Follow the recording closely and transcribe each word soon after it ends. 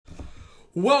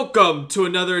Welcome to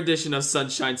another edition of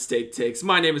Sunshine State Takes.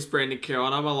 My name is Brandon Carroll,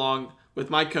 and I'm along with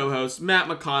my co-host, Matt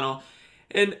McConnell.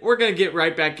 And we're going to get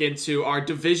right back into our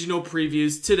divisional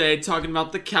previews today, talking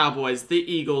about the Cowboys, the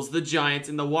Eagles, the Giants,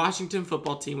 and the Washington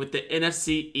football team with the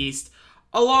NFC East,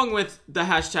 along with the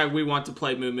hashtag We Want to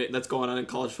Play movement that's going on in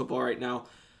college football right now.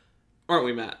 Aren't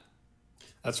we, Matt?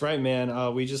 That's right,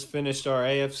 man. We just finished our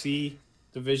AFC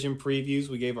division previews.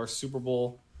 We gave our Super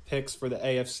Bowl picks for the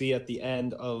AFC at the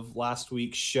end of last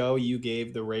week's show. You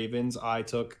gave the Ravens. I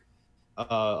took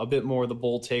a bit more of the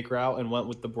bold take route and went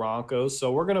with the Broncos.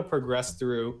 So we're going to progress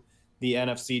through the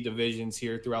NFC divisions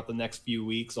here throughout the next few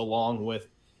weeks, along with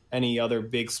any other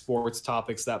big sports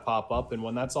topics that pop up. And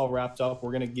when that's all wrapped up,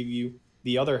 we're going to give you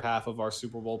the other half of our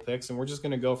Super Bowl picks, and we're just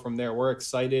going to go from there. We're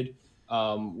excited.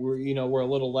 We're a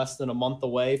little less than a month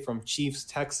away from Chiefs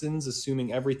Texans,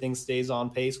 assuming everything stays on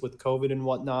pace with COVID and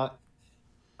whatnot.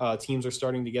 Teams are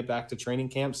starting to get back to training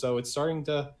camp, so it's starting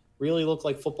to really look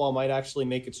like football might actually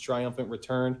make its triumphant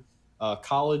return.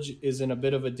 College is in a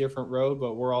bit of a different road,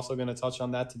 but we're also going to touch on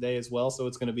that today as well, so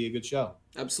it's going to be a good show.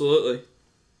 Absolutely.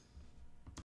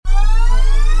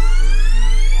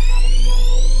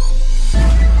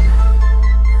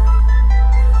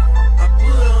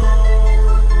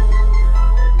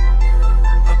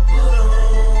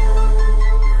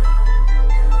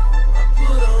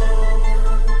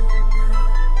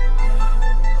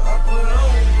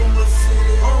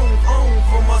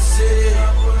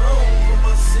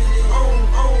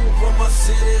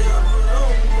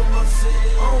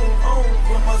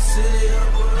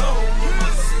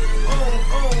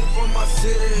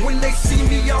 When they see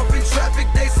me off in traffic,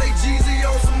 they say Jeezy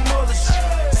on some other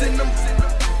shit. Send them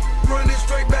running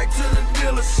straight back to the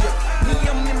dealership. Me,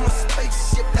 I'm in my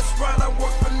spaceship. That's right, I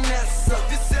work for NASA.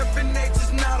 This FNH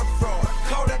is not a fraud.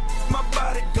 Call that my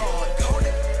bodyguard. Call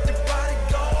that the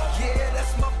bodyguard. Yeah,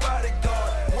 that's my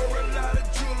bodyguard. Wear a lot of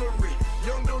jewelry.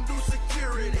 Young don't do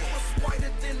security. What's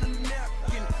whiter than a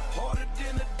napkin? Harder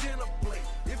than a dinner plate.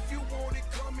 If you want it,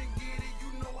 come and get it.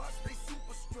 You know I stay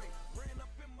super straight. Ran up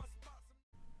in my spot.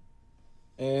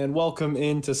 And welcome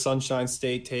into Sunshine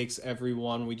State Takes,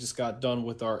 everyone. We just got done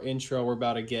with our intro. We're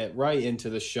about to get right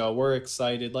into the show. We're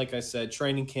excited. Like I said,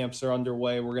 training camps are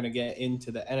underway. We're going to get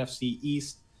into the NFC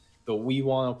East, the We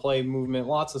Want to Play movement.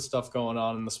 Lots of stuff going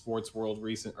on in the sports world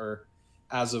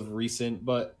as of recent.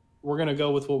 But we're going to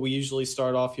go with what we usually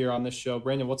start off here on this show.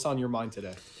 Brandon, what's on your mind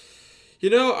today?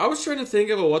 You know, I was trying to think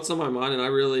of what's on my mind, and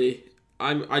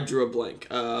I drew a blank.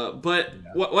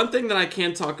 One thing that I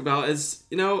can talk about is,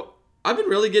 I've been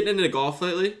really getting into golf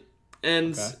lately,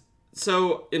 and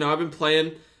so, I've been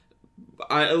playing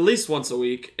at least once a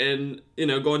week, and,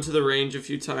 going to the range a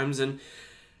few times, and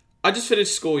I just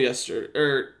finished school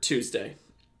Tuesday.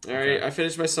 All right, I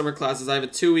finished my summer classes. I have a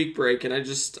 2-week break, and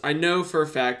I know for a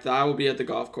fact that I will be at the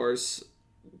golf course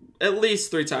at least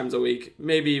 3 times a week,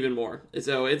 maybe even more.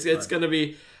 So it's going to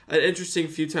be an interesting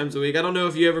few times a week. I don't know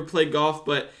if you ever played golf,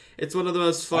 but it's one of the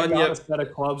most fun. I got a set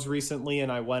of clubs recently,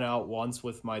 and I went out once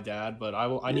with my dad, but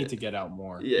I need to get out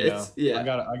more. I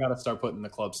gotta start putting the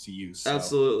clubs to use. So.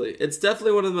 Absolutely, it's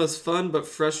definitely one of the most fun but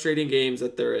frustrating games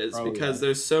that there is because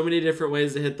there's so many different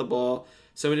ways to hit the ball,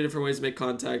 so many different ways to make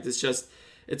contact.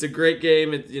 It's a great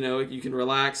game. You can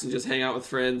relax and just hang out with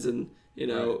friends, and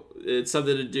it's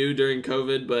something to do during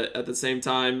COVID, but at the same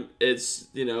time, it's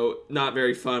not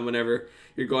very fun whenever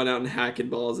you're going out and hacking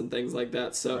balls and things like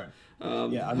that. So. Right.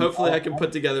 Hopefully I can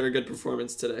put together a good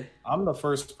performance today. I'm the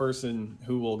first person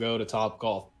who will go to Top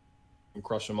Golf and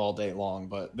crush them all day long,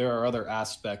 but there are other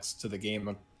aspects to the game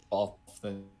of golf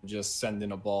than just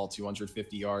sending a ball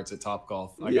 250 yards at Top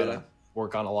Golf. I gotta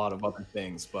work on a lot of other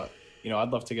things, but I'd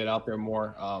love to get out there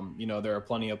more. There are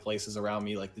plenty of places around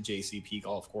me like the JCP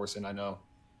golf course, and I know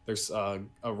there's a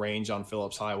range on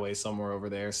Phillips Highway somewhere over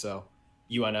there, so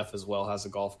UNF as well has a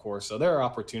golf course, so there are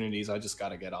opportunities. I just got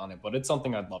to get on it, but it's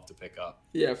something I'd love to pick up.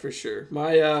 Yeah, for sure.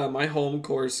 My home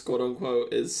course, quote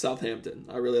unquote, is Southampton.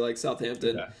 I really like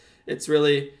Southampton. Okay.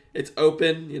 It's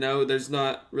open. There's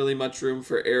not really much room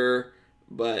for error,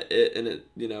 but it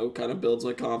kind of builds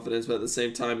my confidence. But at the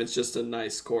same time, it's just a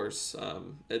nice course.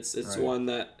 It's one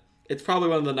that it's probably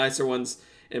one of the nicer ones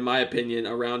in my opinion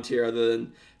around here, other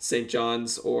than St.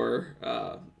 John's or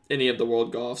any of the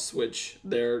World Golfs, which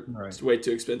they're way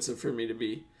too expensive for me to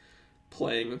be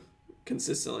playing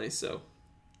consistently. So,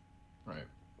 right.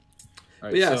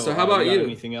 But yeah. So how about you?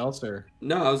 Anything else or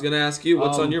no? I was gonna ask you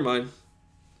what's on your mind.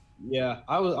 Yeah,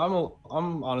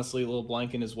 I'm honestly a little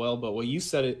blanking as well. But what you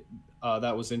said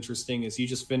that was interesting is you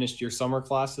just finished your summer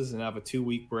classes and have a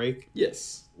 2-week break.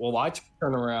 Yes. Well, I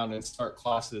turn around and start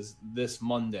classes this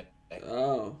Monday.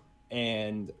 Oh.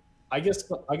 And I guess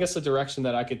the direction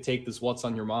that I could take this "What's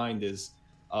on Your Mind" is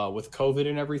with COVID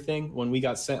and everything. When we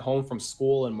got sent home from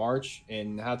school in March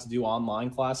and had to do online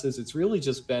classes, it's really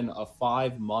just been a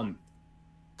 5-month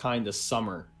kind of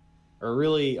summer, or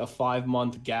really a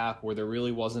 5-month gap where there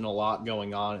really wasn't a lot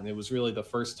going on, and it was really the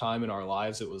first time in our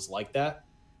lives it was like that,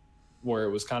 where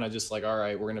it was kind of just like, all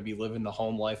right, we're going to be living the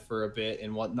home life for a bit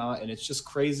and whatnot. And it's just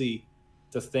crazy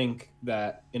to think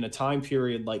that in a time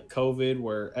period like COVID,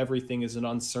 where everything is an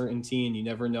uncertainty and you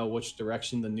never know which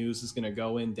direction the news is going to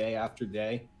go in day after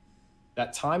day,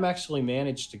 that time actually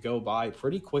managed to go by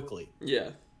pretty quickly. Yeah.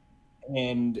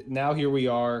 And now here we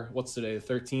are. What's today?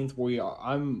 The 13th.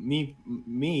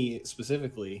 Me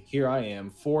specifically. Here I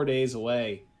am, 4 days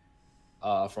away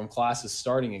from classes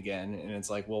starting again, and it's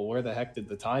like, well, where the heck did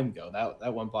the time go?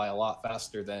 That went by a lot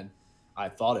faster than I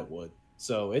thought it would.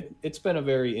 So it's been a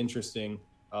very interesting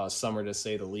summer, to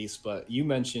say the least. But you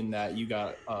mentioned that you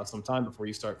got some time before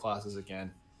you start classes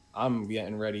again. I'm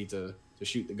getting ready to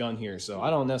shoot the gun here, so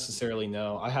I don't necessarily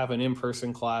know. I have an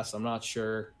in-person class. I'm not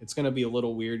sure. It's going to be a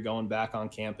little weird going back on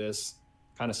campus,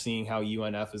 kind of seeing how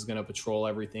UNF is going to patrol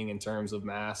everything in terms of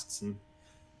masks and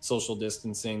social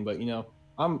distancing. But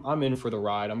I'm in for the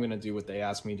ride. I'm going to do what they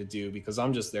ask me to do, because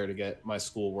I'm just there to get my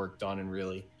schoolwork done, and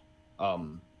really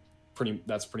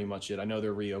that's pretty much it. I know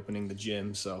they're reopening the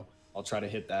gym, so I'll try to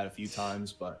hit that a few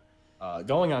times, but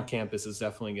going on campus is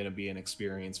definitely going to be an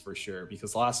experience for sure,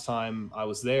 because last time I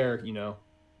was there,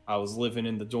 I was living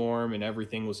in the dorm and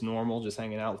everything was normal, just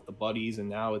hanging out with the buddies. And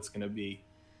now it's going to be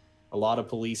a lot of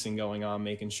policing going on,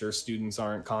 making sure students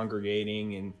aren't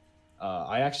congregating. And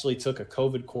I actually took a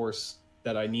COVID course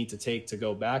that I need to take to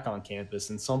go back on campus.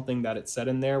 And something that it said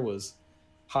in there was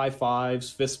high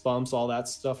fives, fist bumps, all that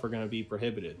stuff are going to be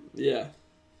prohibited. Yeah.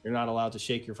 You're not allowed to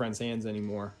shake your friends' hands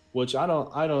anymore, which I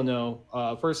don't know.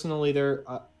 Personally,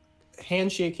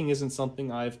 handshaking isn't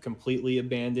something I've completely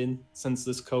abandoned since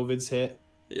this COVID's hit.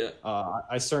 Yeah.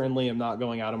 I certainly am not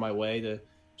going out of my way to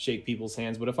shake people's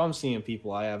hands, but if I'm seeing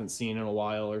people I haven't seen in a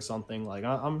while or something, like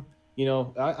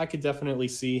I could definitely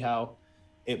see how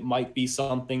it might be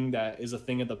something that is a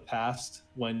thing of the past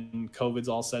when COVID's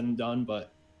all said and done.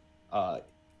 But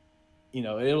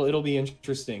it'll be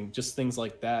interesting, just things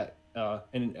like that.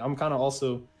 And I'm kind of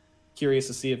also curious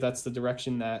to see if that's the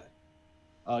direction that,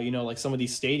 like some of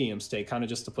these stadiums take, kind of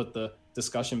just to put the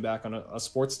discussion back on a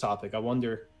sports topic. I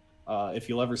wonder if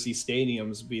you'll ever see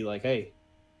stadiums be like, hey,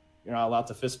 you're not allowed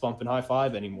to fist bump and high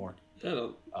five anymore. I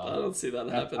don't see that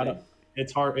happening.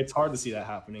 It's hard to see that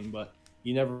happening, but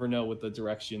you never know what the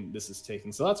direction this is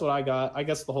taking. So that's what I got. I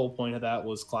guess the whole point of that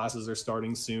was classes are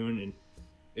starting soon, and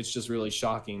it's just really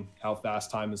shocking how fast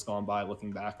time has gone by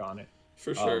looking back on it.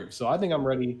 For sure. So I think I'm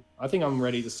ready. I think I'm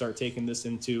ready to start taking this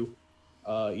into,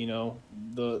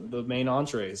 the main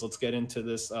entrees. Let's get into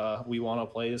this. We want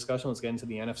to play discussion. Let's get into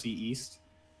the NFC East,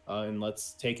 and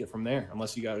let's take it from there.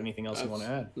 Unless you got anything else you want to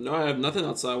add. No, I have nothing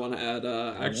else I want to add.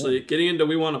 Actually, getting into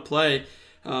we want to play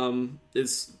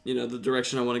is the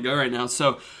direction I want to go right now.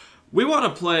 So we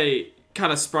want to play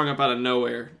kind of sprung up out of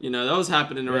nowhere. That was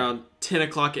happening around 10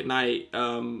 o'clock at night.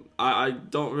 I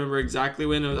don't remember exactly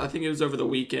when. I think it was over the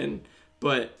weekend.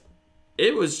 But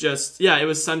it was just, it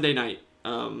was Sunday night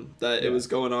it was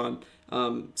going on,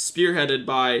 spearheaded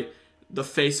by the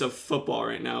face of football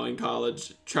right now in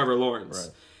college, Trevor Lawrence.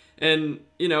 Right. And,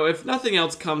 if nothing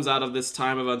else comes out of this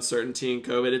time of uncertainty and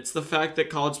COVID, it's the fact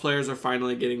that college players are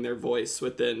finally getting their voice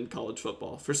within college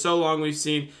football. For so long, we've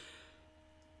seen,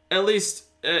 at least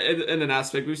in an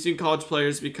aspect, we've seen college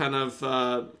players be kind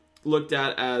of looked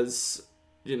at as,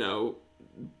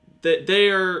 that they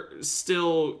are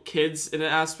still kids in an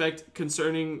aspect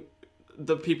concerning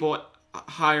the people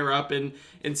higher up in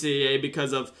NCAA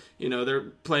because of, they're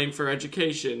playing for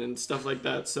education and stuff like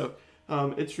that. So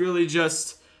it's really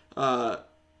just,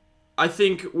 I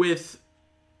think with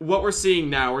what we're seeing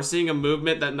now, we're seeing a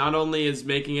movement that not only is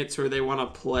making it to where they want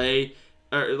to play,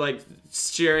 or like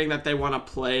sharing that they want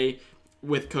to play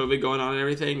with COVID going on and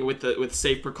everything, with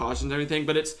safe precautions and everything,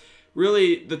 but it's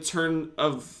really the turn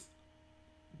of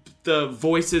the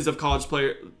voices of college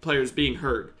players being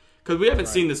heard. Because we haven't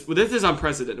seen this. This is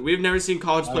unprecedented. We've never seen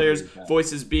college players'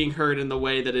 voices being heard in the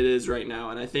way that it is right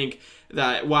now. And I think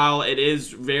that while it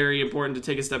is very important to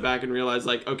take a step back and realize,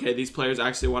 like, okay, these players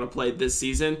actually want to play this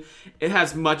season, it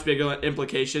has much bigger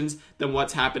implications than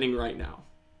what's happening right now.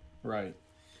 Right.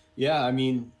 Yeah, I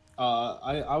mean,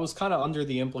 I was kind of under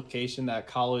the implication that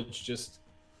college just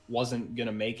wasn't going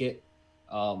to make it.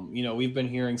 We've been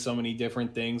hearing so many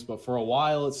different things, but for a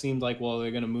while it seemed like, well,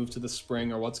 they're going to move to the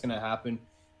spring or what's going to happen.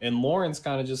 And Lawrence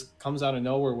kind of just comes out of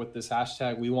nowhere with this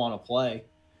hashtag, we want to play.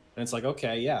 And it's like,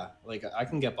 okay, yeah, like I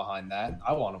can get behind that.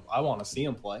 I want to see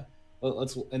him play.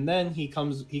 let's, and then he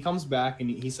comes back and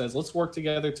he says, let's work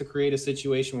together to create a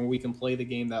situation where we can play the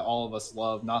game that all of us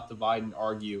love, not divide and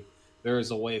argue. There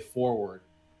is a way forward.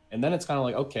 And then it's kind of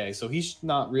like, okay, so he's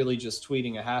not really just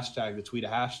tweeting a hashtag to tweet a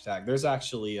hashtag. There's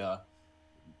actually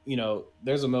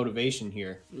there's a motivation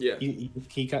here. Yeah.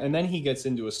 And then he gets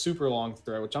into a super long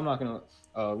thread, which I'm not going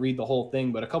to read the whole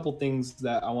thing, but a couple things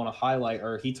that I want to highlight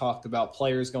are he talked about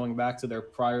players going back to their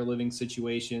prior living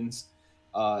situations,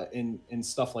 and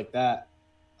stuff like that.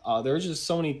 There are just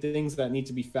so many things that need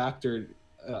to be factored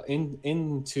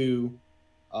into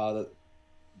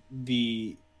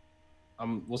the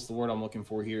what's the word I'm looking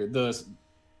for here?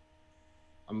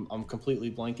 I'm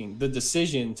completely blanking. The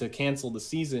decision to cancel the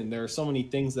season. There are so many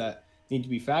things that need to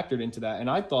be factored into that. And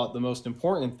I thought the most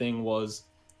important thing was,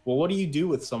 well, what do you do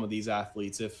with some of these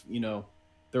athletes if,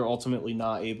 they're ultimately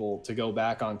not able to go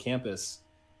back on campus?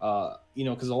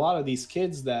 Because a lot of these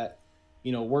kids that,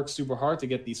 work super hard to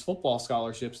get these football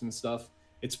scholarships and stuff,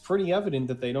 it's pretty evident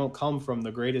that they don't come from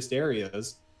the greatest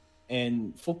areas.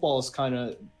 And football is kind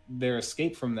of their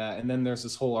escape from that. And then there's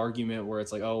this whole argument where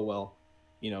it's like, oh, well,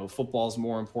 football is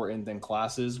more important than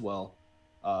classes. Well,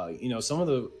 some of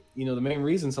the main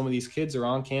reason some of these kids are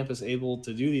on campus able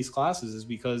to do these classes is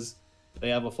because they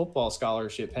have a football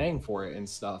scholarship paying for it and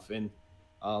stuff. And,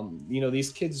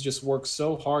 these kids just work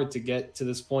so hard to get to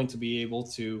this point to be able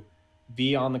to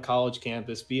be on the college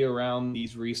campus, be around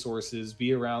these resources,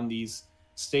 be around these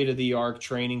state-of-the-art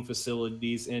training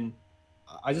facilities. And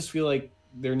I just feel like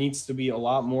there needs to be a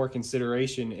lot more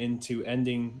consideration into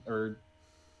ending or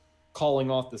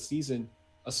calling off the season,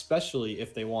 especially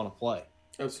if they want to play.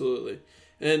 Absolutely.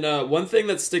 And one thing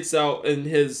that sticks out in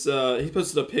his, he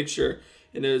posted a picture,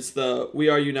 and it's the "We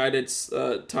Are United"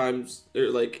 times, or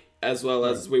like as well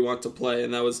as "We Want to Play,"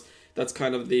 and that's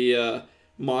kind of the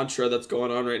mantra that's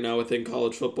going on right now within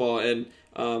college football. And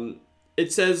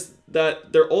it says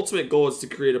that their ultimate goal is to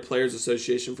create a players'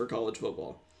 association for college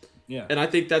football. Yeah. And I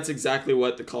think that's exactly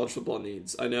what the college football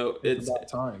needs. I know it's about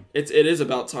time. It is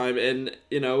about time. And,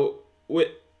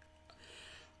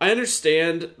 I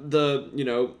understand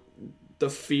the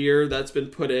fear that's been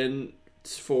put in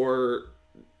for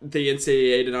the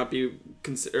NCAA to not be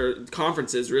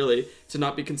conferences really to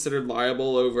not be considered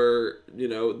liable over,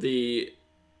 the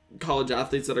college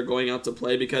athletes that are going out to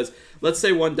play, because let's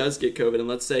say one does get COVID and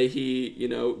let's say he,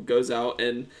 goes out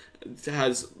and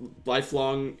has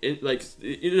lifelong,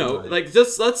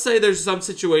 just let's say there's some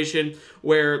situation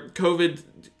where COVID,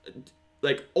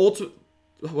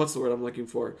 what's the word I'm looking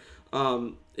for?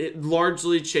 It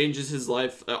largely changes his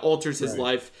life, alters his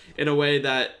life in a way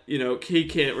that, he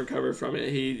can't recover from it.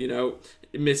 He,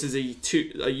 misses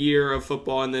a year of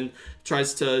football and then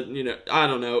tries to, I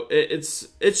don't know. It's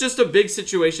just a big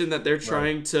situation that they're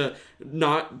trying to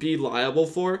not be liable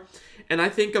for. And I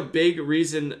think a big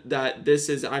reason that this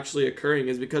is actually occurring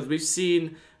is because we've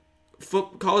seen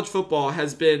college football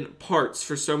has been parts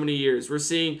for so many years. We're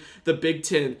seeing the Big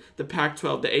Ten, the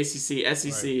Pac-12, the ACC,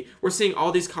 SEC. Right. We're seeing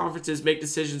all these conferences make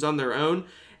decisions on their own.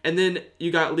 And then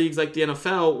you got leagues like the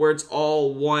NFL where it's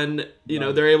all one,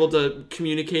 they're able to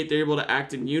communicate, they're able to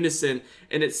act in unison,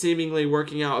 and it's seemingly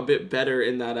working out a bit better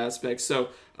in that aspect. So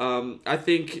I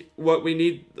think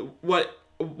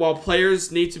while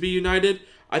players need to be united,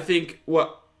 I think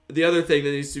the other thing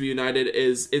that needs to be united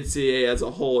is NCAA as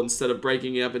a whole instead of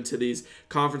breaking it up into these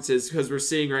conferences, because we're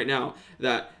seeing right now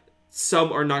that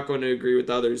some are not going to agree with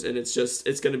others, and it's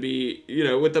going to be,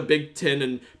 with the Big Ten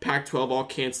and Pac-12 all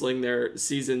canceling their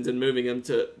seasons and moving them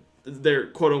to their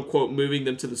quote-unquote moving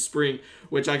them to the spring,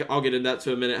 which I'll get into that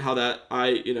to a minute, how that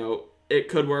it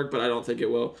could work, but I don't think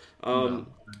it will. No.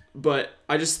 But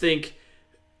I just think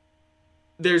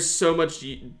there's so much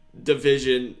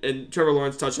division, and Trevor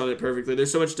Lawrence touched on it perfectly.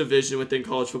 There's so much division within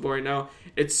college football right now.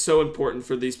 It's so important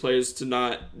for these players to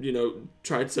not,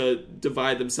 try to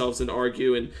divide themselves and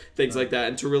argue and things like that,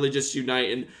 and to really just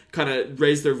unite and kind of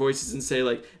raise their voices and say,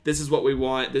 like, this is what we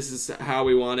want, this is how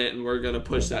we want it, and we're going to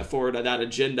push that forward, that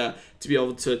agenda, to be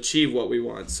able to achieve what we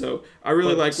want. So I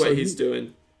really like what he's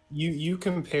doing. You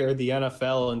compare the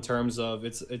NFL in terms of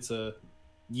it's a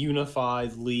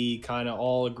unified league, kind of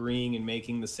all agreeing and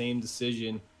making the same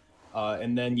decision.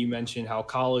 And then you mentioned how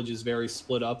college is very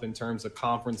split up in terms of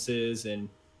conferences and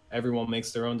everyone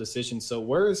makes their own decisions. So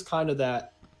where is kind of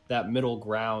that middle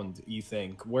ground, you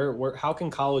think? How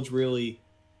can college really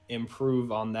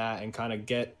improve on that and kind of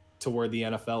get to where the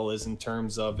NFL is in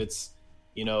terms of its,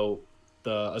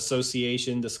 the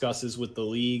association discusses with the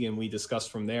league and we discuss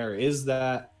from there? Is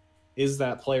that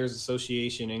players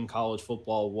association in college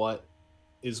football what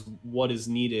is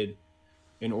needed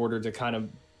in order to kind of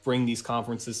bring these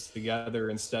conferences together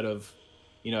instead of,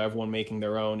 everyone making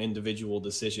their own individual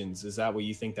decisions. Is that what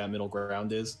you think that middle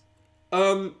ground is?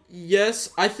 Yes,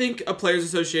 I think a players'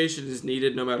 association is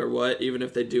needed no matter what, even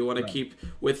if they do want to keep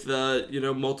with the,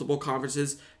 multiple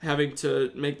conferences having to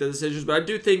make the decisions. But I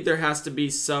do think there has to be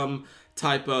some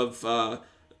type of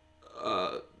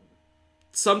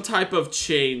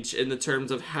change in the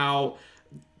terms of how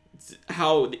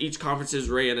each conference is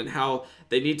ran and how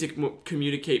they need to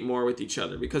communicate more with each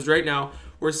other. Because right now,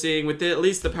 we're seeing with at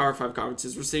least the Power 5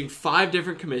 conferences, we're seeing 5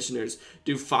 different commissioners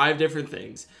do 5 different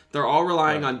things. They're all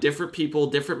relying on different people,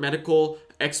 different medical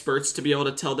experts to be able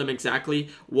to tell them exactly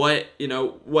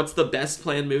what's the best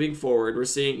plan moving forward. We're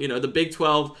seeing, the Big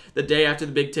 12, the day after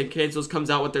the Big 10 cancels,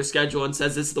 comes out with their schedule and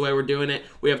says this is the way we're doing it.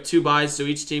 We have 2 byes so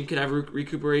each team can have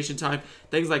recuperation time,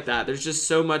 things like that. There's just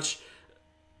so much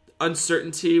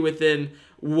uncertainty within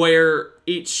where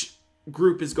each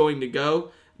group is going to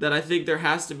go that I think there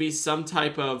has to be some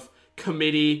type of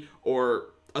committee or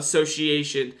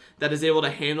association that is able to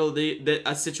handle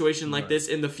a situation like this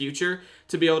in the future,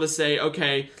 to be able to say,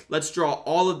 okay, let's draw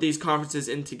all of these conferences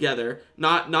in together,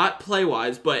 not play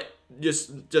wise, but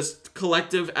just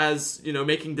collective as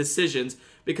making decisions.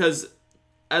 Because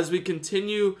as we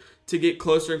continue to get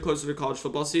closer and closer to college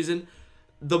football season,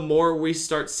 the more we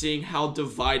start seeing how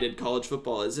divided college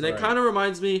football is. And it kind of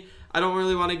reminds me, I don't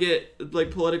really want to get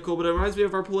political, but it reminds me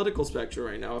of our political spectrum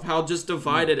right now, of how just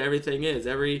divided everything is.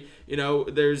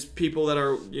 There's people that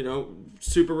are,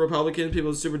 super Republican,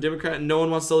 people super Democrat, and no one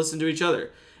wants to listen to each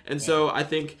other. And so I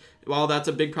think while that's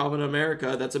a big problem in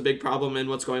America, that's a big problem in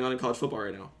what's going on in college football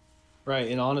right now.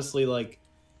 Right. And honestly,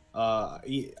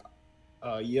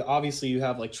 obviously you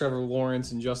have Trevor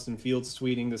Lawrence and Justin Fields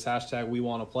tweeting this hashtag we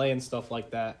want to play and stuff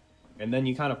like that. And then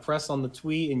you kind of press on the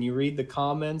tweet and you read the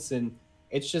comments, and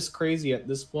it's just crazy at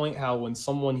this point how when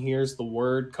someone hears the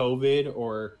word COVID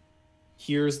or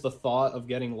hears the thought of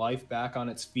getting life back on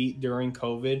its feet during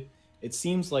COVID, it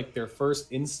seems like their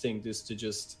first instinct is to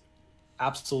just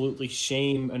absolutely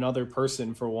shame another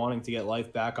person for wanting to get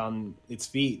life back on its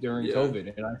feet during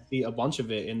COVID. And I see a bunch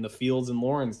of it in the Fields and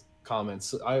Lawrence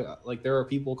comments. There are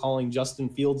people calling Justin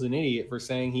Fields an idiot for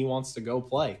saying he wants to go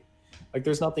play.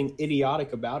 There's nothing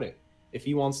idiotic about it. If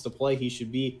he wants to play, he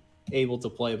should be able to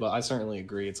play. But I certainly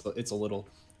agree it's a little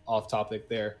off topic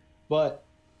there. But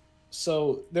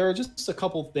so there are just a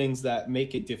couple things that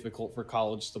make it difficult for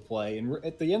college to play. And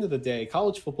at the end of the day,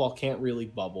 college football can't really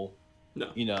bubble.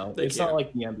 No, it's not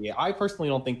like the NBA. I personally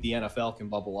don't think the NFL can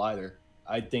bubble either.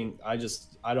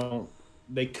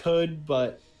 They could,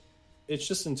 but it's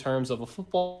just in terms of a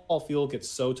football field gets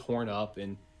so torn up,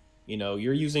 and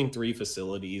you're using 3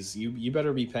 facilities. You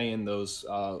better be paying those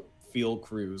field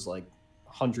crews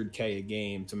 $100K a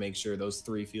game to make sure those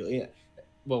 3 field. Yeah.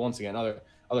 But once again,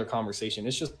 other conversation.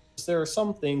 It's just there are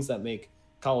some things that make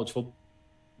college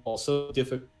football so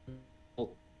difficult to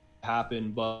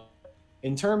happen. But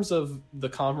in terms of the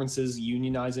conferences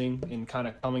unionizing and kind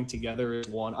of coming together as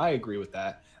one, I agree with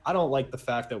that. I don't like the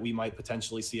fact that we might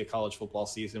potentially see a college football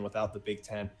season without the Big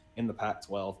Ten and the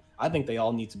Pac-12. I think they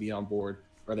all need to be on board,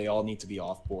 or they all need to be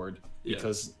off board,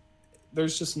 because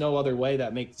there's just no other way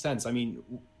that makes sense. I mean,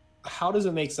 how does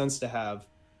it make sense to have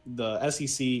the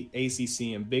SEC,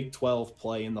 ACC, and Big 12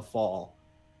 play in the fall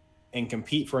and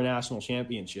compete for a national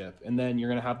championship, and then you're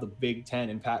going to have the Big 10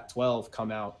 and Pac-12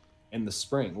 come out in the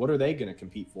spring? What are they going to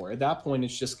compete for? At that point,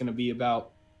 it's just going to be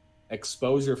about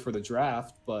exposure for the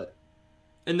draft. But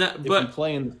if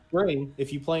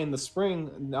you play in the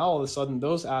spring, now all of a sudden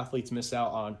those athletes miss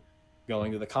out on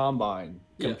going to the combine,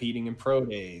 competing in pro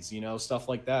days, stuff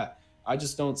like that. I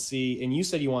just don't see. And you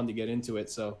said you wanted to get into it,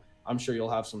 so I'm sure you'll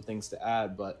have some things to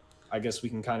add, but I guess we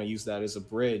can kind of use that as a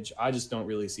bridge. I just don't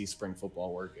really see spring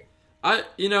football working.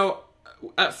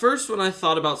 At first when I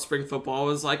thought about spring football, I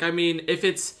was like, if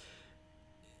it's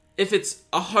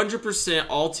 100%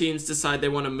 all teams decide they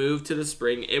want to move to the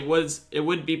spring, it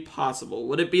would be possible.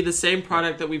 Would it be the same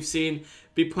product that we've seen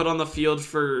be put on the field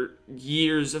for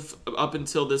years up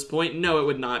until this point? No, it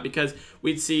would not, because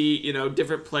we'd see,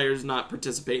 different players not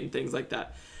participate in things like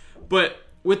that. But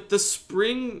with the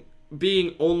spring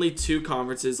being only 2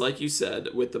 conferences, like you said,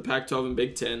 with the Pac-12 and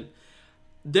Big 10,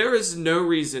 there is no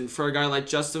reason for a guy like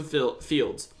Justin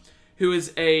Fields, who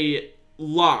is a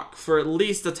lock for at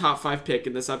least a top 5 pick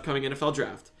in this upcoming NFL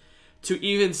draft, to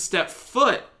even step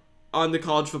foot on the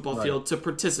college football field to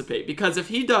participate. Because if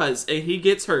he does and he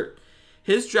gets hurt,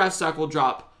 his draft stock will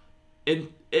drop, and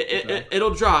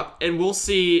it'll drop, and we'll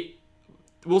see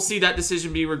that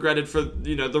decision be regretted for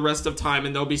the rest of time,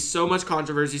 and there'll be so much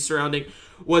controversy surrounding,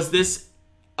 was this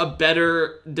a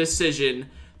better decision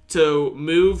to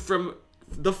move from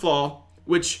the fall,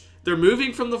 which they're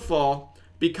moving from the fall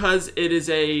because it is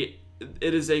a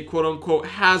it is a quote unquote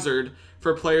hazard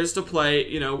for players to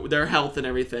play, their health and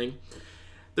everything.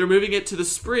 They're moving it to the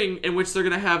spring, in which they're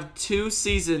going to have 2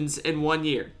 seasons in 1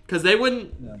 year. Because they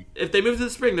wouldn't, if they move to the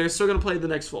spring, they're still going to play the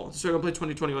next fall. They're still going to play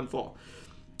 2021 fall.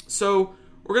 So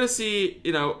we're going to see,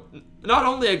 not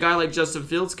only a guy like Justin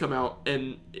Fields come out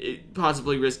and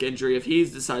possibly risk injury if he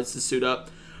decides to suit up,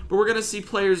 but we're going to see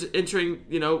players entering,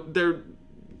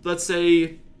 let's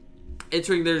say,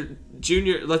 entering their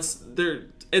they're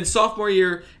in sophomore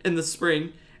year in the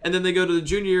spring, and then they go to the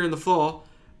junior year in the fall.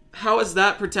 How is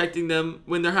that protecting them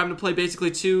when they're having to play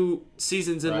basically 2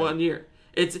 seasons in 1 year?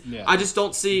 I just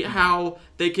don't see how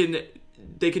they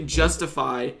can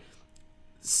justify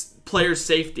player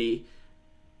safety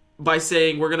by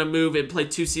saying we're going to move and play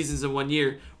 2 seasons in 1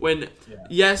 year when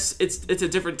yes, it's a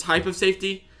different type of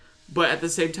safety, but at the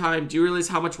same time, do you realize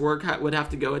how much work would have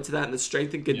to go into that, and the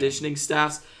strength and conditioning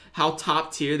staffs, how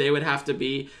top tier they would have to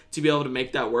be able to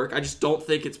make that work? I just don't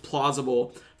think it's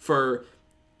plausible for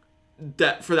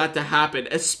that to happen,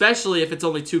 especially if it's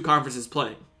only 2 conferences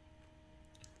playing.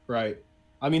 Right.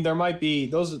 I mean, there might be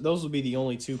those would be the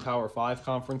only 2 Power 5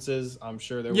 conferences. I'm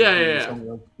sure there would be some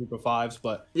group of 5s,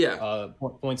 but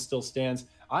point still stands.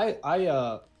 I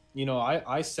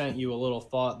sent you a little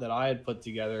thought that I had put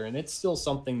together, and it's still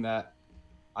something that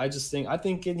I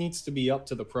think it needs to be up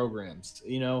to the programs.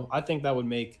 I think that would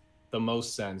make the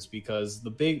most sense, because the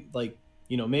big,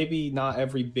 maybe not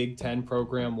every Big Ten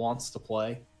program wants to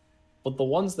play, but the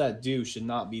ones that do should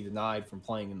not be denied from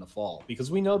playing in the fall, because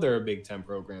we know there are Big Ten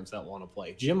programs that want to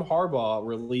play. Jim Harbaugh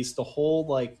released a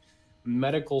whole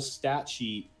medical stat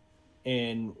sheet,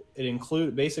 and it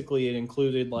included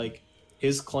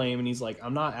his claim, and he's like,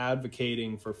 I'm not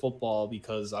advocating for football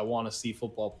because I want to see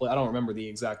football play. I don't remember the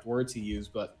exact words he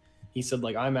used, but he said,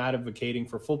 I'm advocating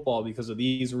for football because of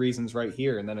these reasons right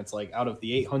here. And then it's out of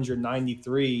the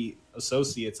 893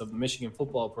 associates of the Michigan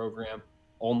football program,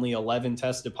 only 11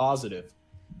 tested positive.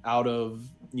 Out of,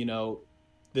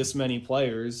 this many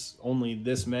players, only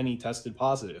this many tested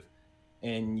positive.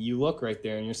 And you look right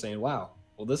there and you're saying, wow,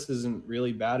 well, this isn't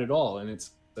really bad at all. And it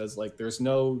says there's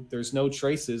no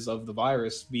traces of the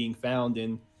virus being found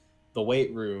in the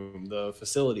weight room, the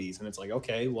facilities. And it's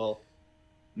okay, well,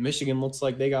 Michigan looks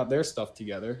like they got their stuff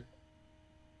together.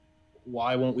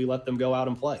 Why won't we let them go out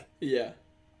and play? Yeah.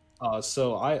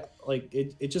 So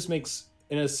it just makes,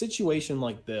 in a situation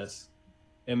like this,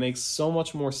 it makes so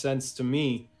much more sense to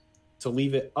me to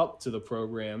leave it up to the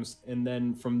programs. And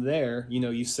then from there,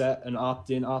 you set an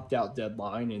opt-in, opt-out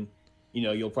deadline, and,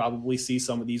 you'll probably see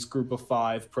some of these group of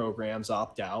 5 programs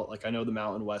opt out. I know the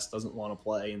Mountain West doesn't want to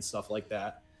play and stuff like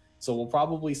that. So we'll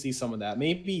probably see some of that,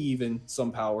 maybe even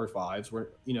some Power 5s where,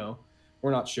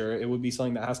 we're not sure. It would be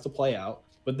something that has to play out.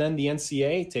 But then the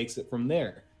NCAA takes it from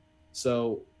there.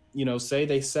 So, say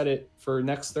they set it for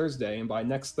next Thursday, and by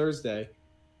next Thursday,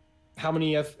 how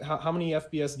many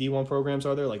FBS D1 programs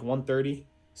are there? 130?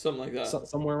 Something like that.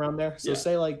 Somewhere around there. So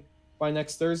say by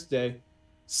next Thursday,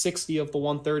 60 of the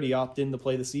 130 opt in to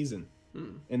play the season.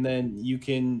 And then you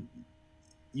can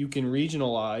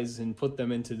regionalize and put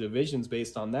them into divisions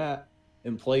based on that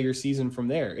and play your season from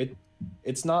there.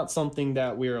 It's not something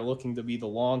that we are looking to be the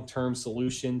long-term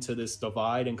solution to this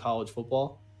divide in college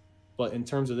football. But in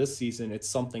terms of this season, it's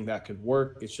something that could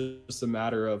work. It's just a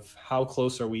matter of how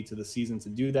close are we to the season to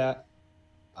do that.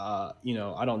 I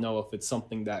don't know if it's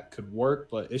something that could work,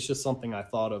 but it's just something I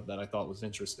thought of that I thought was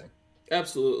interesting.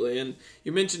 Absolutely. And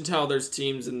you mentioned how there's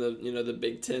teams in the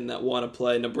Big Ten that want to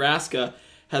play. Nebraska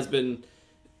has been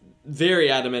very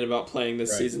adamant about playing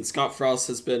this season. Scott Frost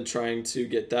has been trying to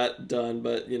get that done,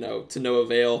 but, to no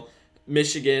avail.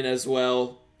 Michigan as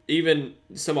well. Even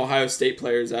some Ohio State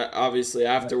players, obviously,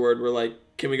 afterward were like,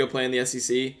 can we go play in the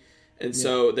SEC? And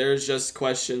so there's just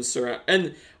questions surround.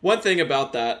 And one thing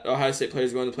about that, Ohio State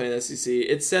players going to play in the SEC,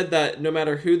 it said that no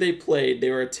matter who they played, they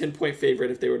were a 10-point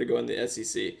favorite if they were to go in the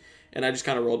SEC. And I just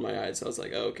kind of rolled my eyes. I was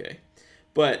like, oh, okay.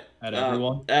 But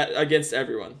everyone? Against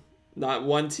everyone. Not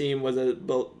one team was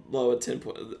below a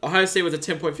 10-point. Ohio State was a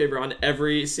 10-point favorite on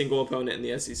every single opponent in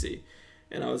the SEC.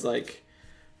 And I was like,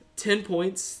 10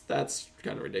 points? That's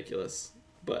kind of ridiculous.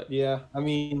 But yeah, I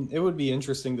mean, it would be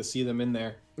interesting to see them in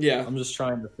there. Yeah. I'm just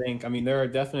trying to think. I mean, there are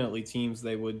definitely teams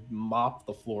they would mop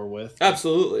the floor with.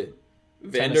 Absolutely.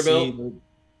 Vanderbilt.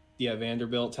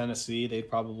 Vanderbilt, Tennessee. They'd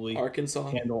probably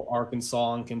handle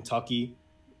Arkansas and Kentucky.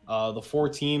 The 4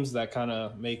 teams that kind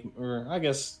of I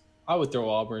guess I would throw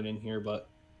Auburn in here, but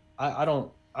I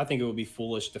think it would be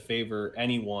foolish to favor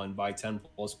anyone by 10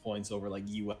 plus points over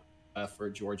UF or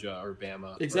Georgia or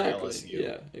Bama or LSU.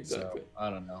 Yeah, exactly. So, I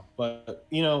don't know. But,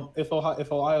 if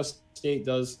Ohio State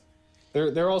does,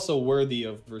 they're also worthy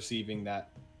of receiving that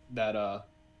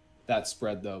that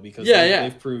spread though, because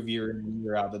they've proved year in and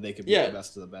year out that they could be the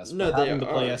best of the best. No, but having to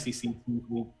play SEC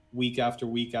week after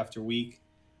week after week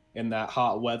in that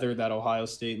hot weather that Ohio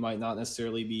State might not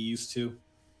necessarily be used to,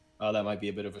 that might be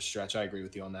a bit of a stretch. I agree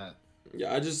with you on that.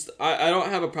 Yeah, I don't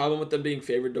have a problem with them being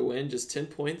favored to win, just 10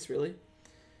 points really.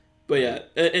 But yeah,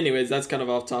 anyways, that's kind of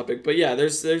off topic. But yeah,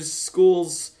 there's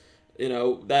schools,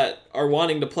 that are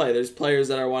wanting to play. There's players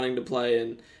that are wanting to play,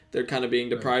 and they're kind of being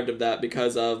deprived of that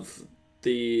because of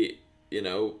the,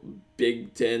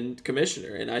 Big Ten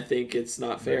commissioner. And I think it's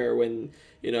not fair when,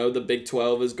 the Big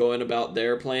 12 is going about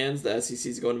their plans, the SEC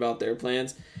is going about their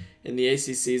plans, and the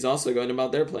ACC is also going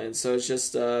about their plans. So it's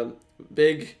just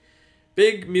big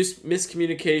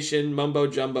miscommunication, mumbo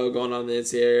jumbo going on in the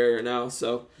NCAA right now.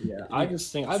 So yeah, I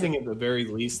think at the very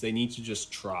least they need to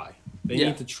just try. They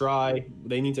need to try.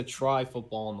 They need to try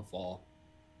football in the fall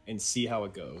and see how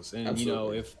it goes. And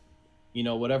Absolutely. If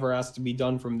whatever has to be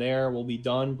done from there will be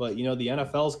done. But the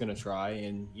NFL is going to try,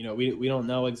 and we don't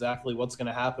know exactly what's going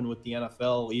to happen with the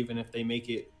NFL, even if they make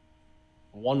it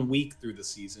 1 week through the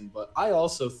season. But I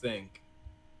also think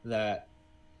that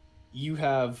you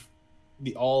have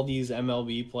all these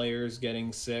MLB players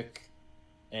getting sick,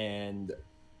 and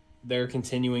they're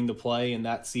continuing to play, and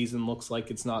that season looks like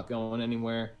it's not going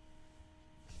anywhere.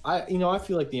 I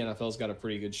feel like the NFL's got a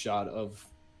pretty good shot of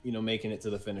making it to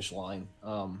the finish line.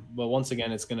 But once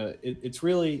again, it's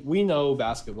really, we know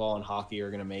basketball and hockey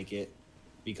are gonna make it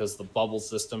because the bubble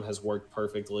system has worked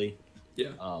perfectly.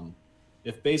 Yeah.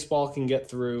 If baseball can get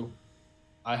through,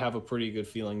 I have a pretty good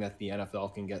feeling that the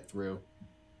NFL can get through.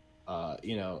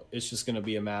 It's just going to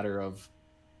be a matter of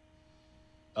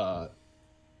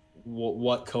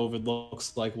what COVID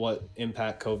looks like, what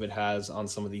impact COVID has on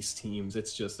some of these teams.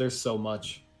 It's just, there's so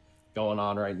much going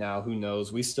on right now. Who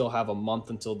knows? We still have a month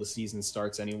until the season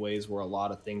starts anyways, where a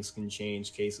lot of things can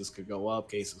change. Cases could go up,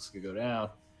 cases could go down.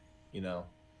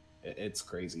 It's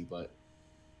crazy, but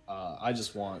I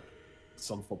just want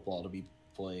some football to be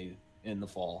played in the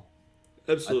fall.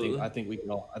 Absolutely. I think we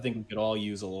could all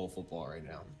use a little football right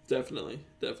now. Definitely.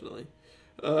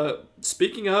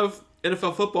 Speaking of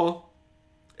NFL football,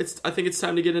 I think it's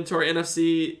time to get into our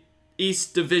NFC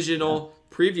East divisional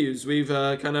previews. We've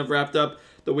kind of wrapped up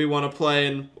the we want to play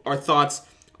and our thoughts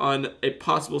on a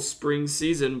possible spring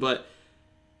season, but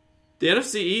the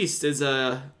NFC East is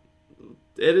it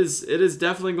is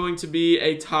definitely going to be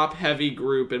a top heavy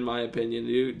group in my opinion.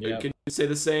 Can you say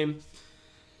the same?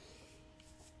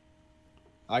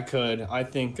 I could. I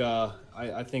think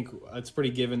I think it's pretty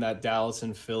given that Dallas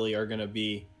and Philly are going to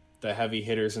be the heavy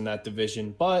hitters in that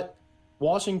division. But the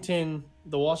Washington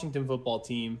football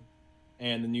team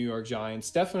and the New York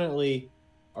Giants definitely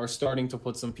are starting to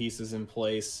put some pieces in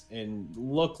place and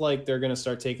look like they're going to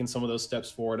start taking some of those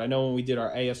steps forward. I know when we did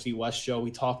our AFC West show,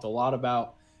 we talked a lot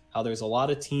about how there's a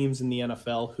lot of teams in the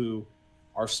NFL who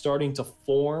are starting to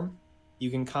form.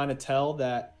 You can kind of tell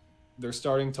that they're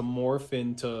starting to morph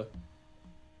into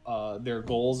their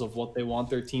goals of what they want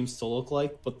their teams to look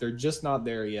like, but they're just not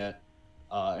there yet.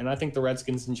 And I think the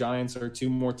Redskins and Giants are two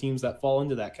more teams that fall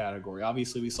into that category.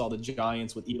 Obviously, we saw the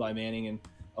Giants with Eli Manning and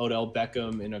Odell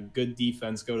Beckham and a good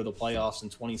defense go to the playoffs in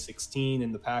 2016,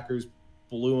 and the Packers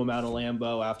blew them out of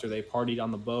Lambeau after they partied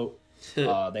on the boat.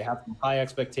 They have some high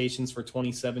expectations for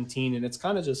 2017, and it's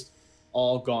kind of just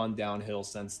all gone downhill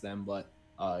since then. But,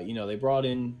 they brought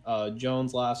in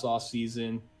Jones last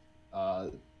offseason.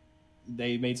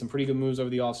 They made some pretty good moves over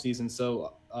the offseason.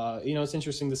 So, it's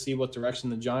interesting to see what direction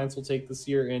the Giants will take this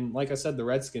year. And like I said, the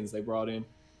Redskins, they brought in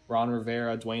Ron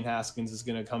Rivera. Dwayne Haskins is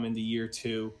going to come into year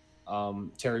 2.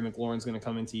 Terry McLaurin's going to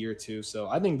come into year 2. So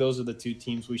I think those are the two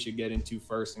teams we should get into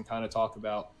first and kind of talk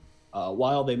about,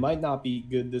 while they might not be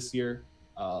good this year,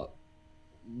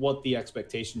 what the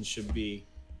expectations should be,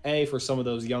 for some of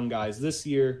those young guys this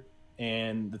year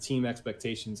and the team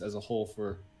expectations as a whole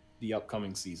for the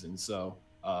upcoming season. So,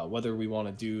 whether we want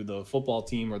to do the football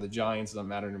team or the Giants doesn't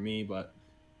matter to me, but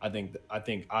I think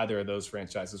either of those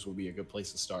franchises will be a good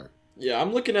place to start. Yeah,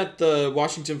 I'm looking at the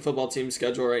Washington football team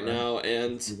schedule right now,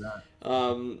 and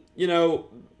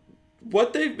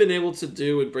what they've been able to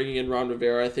do with bringing in Ron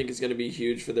Rivera, I think is going to be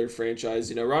huge for their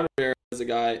franchise. Ron Rivera is a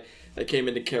guy that came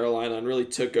into Carolina and really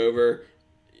took over.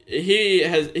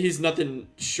 He's nothing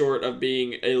short of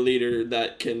being a leader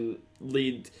that can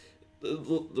lead.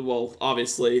 Well,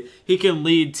 obviously, he can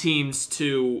lead teams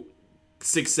to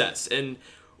success. And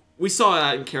we saw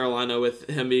that in Carolina with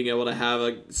him being able to have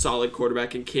a solid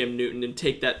quarterback in Cam Newton and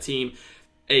take that team,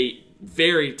 a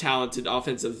very talented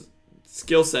offensive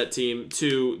skill set team,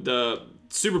 to the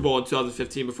Super Bowl in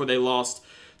 2015 before they lost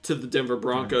to the Denver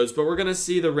Broncos. But we're going to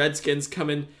see the Redskins come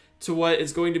in to what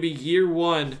is going to be year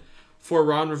 1 for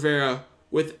Ron Rivera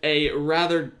with a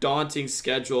rather daunting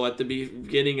schedule at the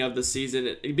beginning of the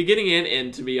season, beginning and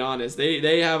end, to be honest.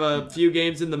 They have a few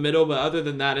games in the middle, but other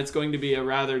than that, it's going to be a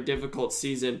rather difficult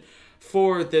season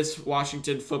for this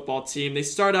Washington football team. They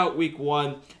start out week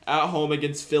 1 at home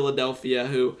against Philadelphia,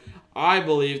 who I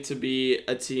believe to be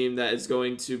a team that is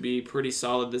going to be pretty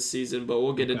solid this season, but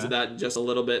we'll get into that in just a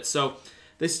little bit. So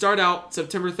they start out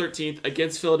September 13th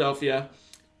against Philadelphia.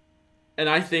 And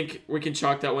I think we can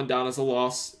chalk that one down as a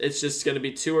loss. It's just going to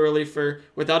be too early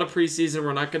without a preseason.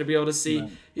 We're not going to be able to see,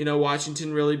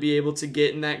 Washington really be able to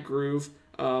get in that groove.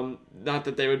 Not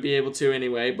that they would be able to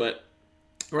anyway, but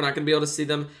we're not going to be able to see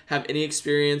them have any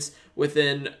experience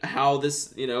within how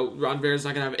this, Ron Rivera's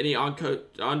not going to have any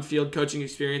on-field coaching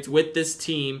experience with this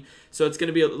team. So it's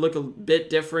going to look a bit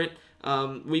different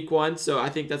week 1. So I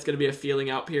think that's going to be a feeling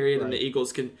out period, and the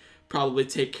Eagles can probably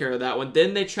take care of that one.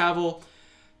 Then they travel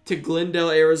to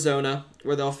Glendale, Arizona,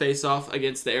 where they'll face off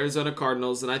against the Arizona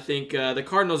Cardinals. And I think the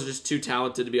Cardinals are just too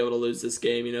talented to be able to lose this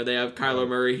game. They have Kyler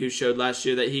Murray, who showed last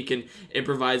year that he can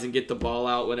improvise and get the ball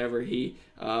out whenever he,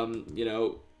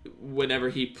 whenever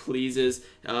he pleases.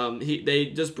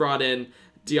 They just brought in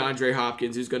DeAndre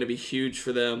Hopkins, who's going to be huge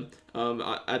for them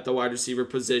at the wide receiver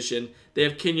position. They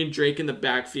have Kenyon Drake in the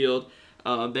backfield.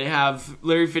 They have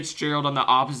Larry Fitzgerald on the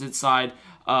opposite side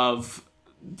of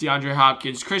DeAndre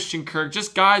Hopkins, Christian Kirk,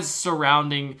 just guys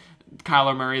surrounding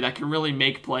Kyler Murray that can really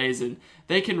make plays, and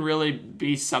they can really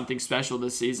be something special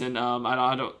this season.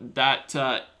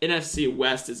 NFC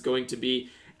West is going to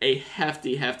be a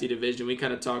hefty division. We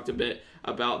kind of talked a bit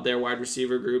about their wide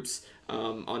receiver groups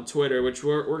on Twitter, which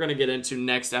we're going to get into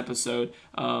next episode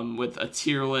with a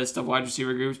tier list of wide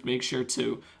receiver groups. Make sure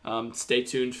to stay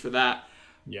tuned for that.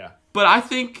 Yeah. But I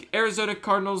think Arizona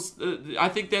Cardinals, I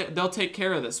think that they'll take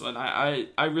care of this one.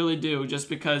 I really do, just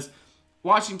because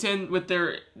Washington, with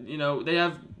their, they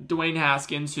have Dwayne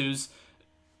Haskins,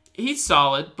 he's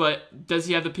solid, but does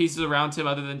he have the pieces around him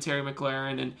other than Terry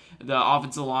McLaurin, and the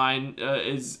offensive line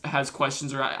has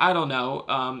questions around? I don't know.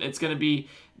 It's going to be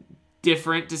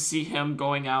different to see him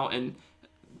going out and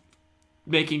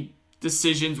making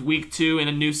decisions week 2 in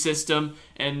a new system,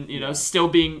 and still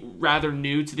being rather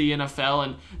new to the NFL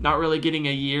and not really getting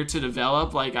a year to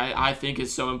develop, like I think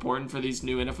is so important for these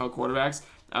new NFL quarterbacks.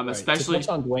 Especially to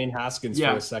touch on Dwayne Haskins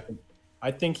for a second. I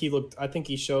think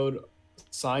he showed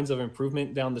signs of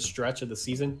improvement down the stretch of the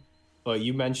season, but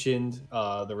you mentioned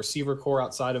the receiver core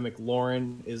outside of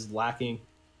McLaurin is lacking.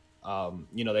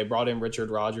 They brought in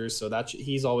Richard Rodgers, so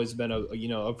he's always been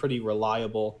a pretty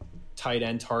reliable tight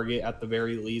end target at the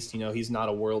very least. He's not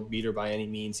a world beater by any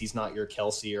means. He's not your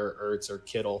Kelsey or Ertz or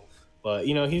Kittle, but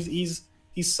he's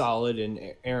solid. And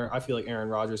I feel like Aaron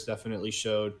Rodgers definitely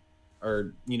showed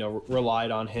or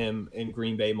relied on him in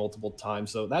Green Bay multiple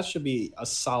times. So that should be a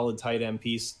solid tight end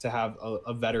piece to have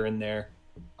a veteran there.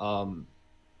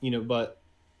 But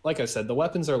like I said, the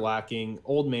weapons are lacking.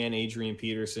 Old man Adrian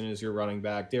Peterson is your running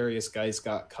back. Darius Geis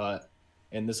got cut.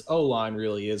 And this O-line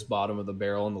really is bottom of the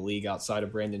barrel in the league outside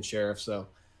of Brandon Sheriff. So,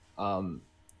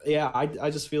 I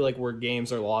just feel like where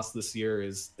games are lost this year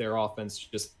is their offense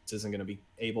just isn't going to be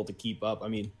able to keep up. I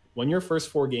mean, when your first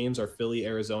 4 games are Philly,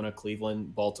 Arizona,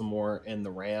 Cleveland, Baltimore, and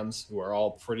the Rams, who are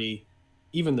all pretty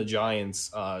 – even the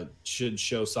Giants should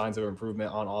show signs of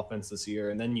improvement on offense this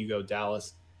year. And then you go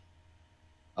Dallas.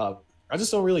 I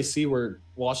just don't really see where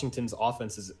Washington's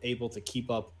offense is able to keep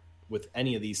up with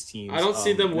any of these teams. I don't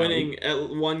see them winning at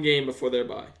one game before their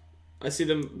bye. I see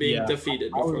them being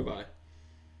defeated before bye.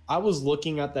 I was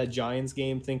looking at that Giants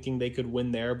game thinking they could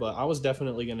win there, but I was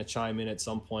definitely going to chime in at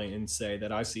some point and say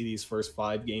that I see these first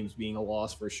 5 games being a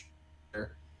loss for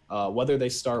sure. Whether they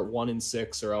start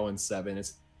 1-6 or 0-7,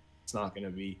 it's not going to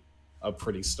be a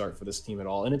pretty start for this team at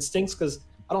all. And it stinks because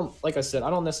I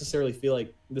don't necessarily feel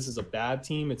like this is a bad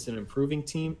team. It's an improving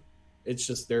team. It's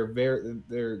just they're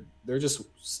just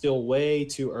still way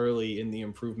too early in the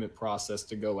improvement process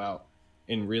to go out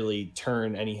and really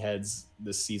turn any heads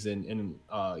this season. And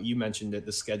you mentioned it,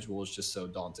 the schedule is just so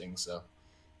daunting. So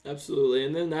absolutely.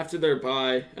 And then after their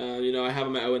bye, I have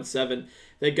them at 0-7.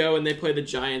 They go and they play the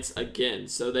Giants again.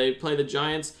 So they play the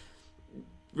Giants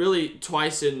really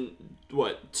twice in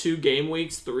 2 game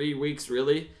weeks, 3 weeks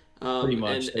really. Pretty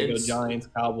much. They go Giants,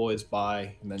 Cowboys,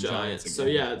 bye, and then Giants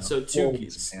again. So 2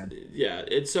 weeks. Yeah,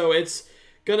 it's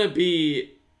gonna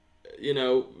be,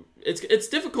 it's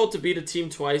difficult to beat a team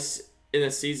twice in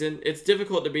a season. It's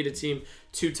difficult to beat a team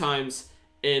 2 times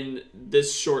in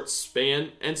this short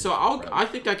span, and so I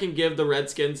think I can give the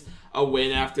Redskins a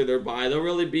win after their bye. They'll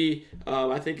really be.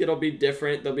 I think it'll be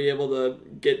different. They'll be able to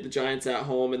get the Giants at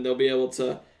home, and they'll be able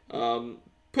to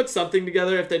put something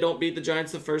together if they don't beat the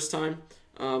Giants the first time.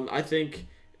 I think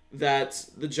that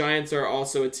the Giants are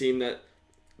also a team that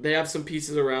they have some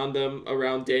pieces around them,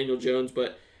 around Daniel Jones,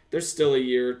 but they're still a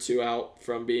year or two out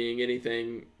from being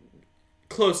anything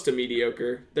close to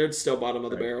mediocre. They're still bottom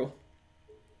of the barrel.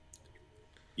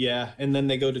 Yeah, and then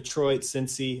they go Detroit,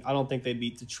 Cincy. I don't think they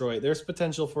beat Detroit. There's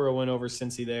potential for a win over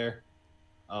Cincy there.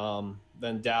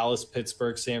 Then Dallas,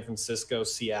 Pittsburgh, San Francisco,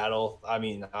 Seattle. I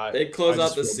mean, they close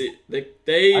out the season.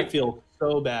 I feel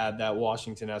so bad that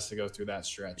Washington has to go through that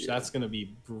stretch. Yeah. That's going to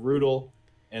be brutal,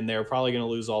 and they're probably going to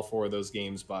lose all 4 of those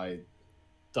games by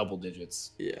double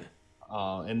digits. Yeah.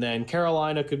 And then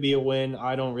Carolina could be a win.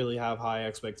 I don't really have high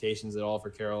expectations at all for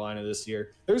Carolina this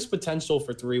year. There's potential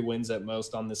for 3 wins at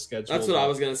most on this schedule. That's what I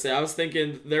was going to say. I was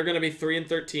thinking they're going to be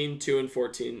 3-13,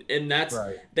 2-14, and that's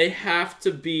right. They have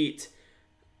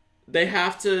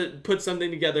to put something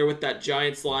together with that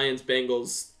Giants, Lions,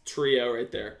 Bengals trio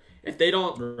right there. If they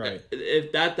don't,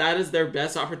 if that is their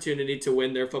best opportunity to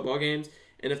win their football games,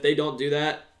 and if they don't do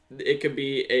that, it could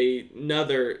be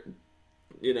another,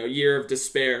 year of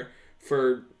despair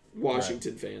for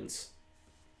Washington fans.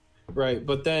 Right,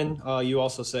 but then you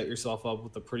also set yourself up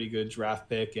with a pretty good draft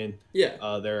pick, and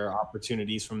there are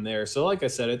opportunities from there. So, like I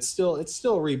said, it's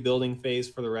still a rebuilding phase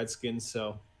for the Redskins.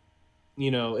 So,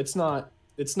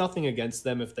 it's nothing against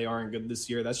them if they aren't good this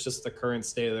year. That's just the current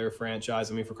state of their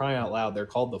franchise. I mean, for crying out loud, they're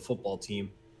called the football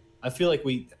team. I feel like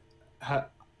we've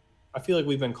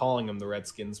been calling them the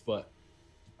Redskins, but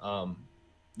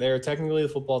they're technically the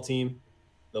football team.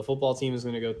 The football team is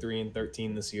going to go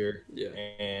 3-13 this year,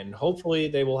 and hopefully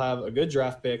they will have a good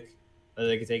draft pick that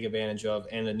they can take advantage of,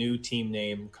 and a new team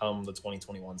name come the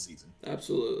 2021 season.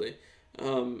 Absolutely,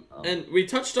 and we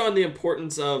touched on the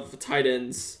importance of tight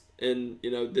ends in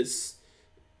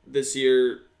this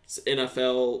year's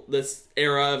NFL, this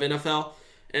era of NFL,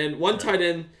 and one tight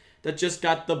end that just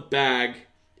got the bag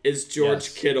is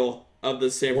George Kittle of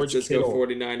the San Francisco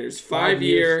 49ers. 5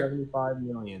 year, $75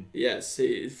 million. Yes,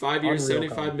 5 years,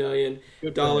 $75 million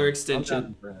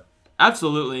extension.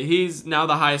 Absolutely. He's now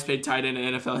the highest paid tight end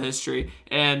in NFL history.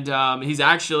 And he's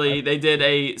actually, they did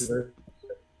a...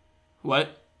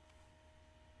 What?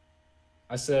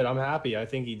 I said I'm happy. I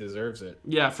think he deserves it.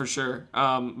 Yeah, for sure.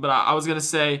 But I was going to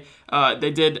say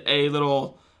they did a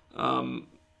little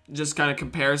just kind of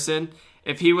comparison.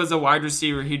 If he was a wide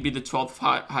receiver, he'd be the 12th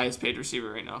highest paid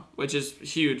receiver right now, which is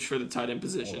huge for the tight end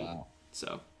position. Oh, wow.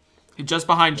 So, just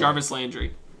behind Jarvis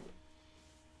Landry.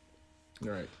 All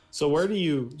right. So where do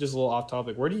you, just a little off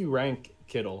topic, where do you rank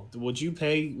Kittle? Would you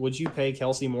pay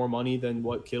Kelsey more money than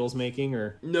what Kittle's making,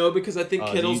 or no? Because I think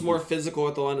Kittle's more physical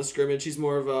at the line of scrimmage. He's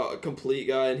more of a complete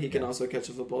guy, and he can also catch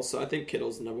a football. So I think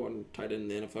Kittle's the number 1 tight end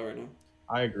in the NFL right now.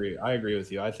 I agree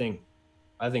with you. I think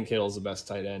Kittle's the best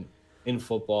tight end in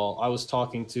football. I was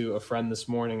talking to a friend this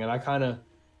morning, and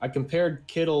I compared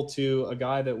Kittle to a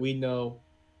guy that we know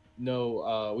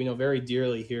very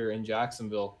dearly here in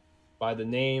Jacksonville by the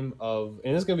name of,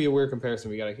 and it's going to be a weird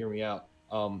comparison, we got to hear me out.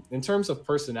 In terms of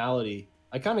personality,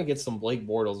 I kind of get some Blake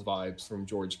Bortles vibes from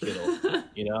George Kittle.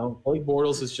 Blake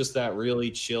Bortles is just that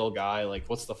really chill guy. Like,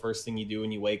 what's the first thing you do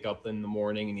when you wake up in the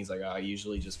morning? And he's like, I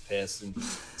usually just piss and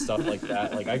stuff like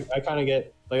that. Like, I kind of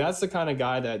get, like, that's the kind of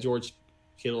guy that George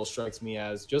Kittle strikes me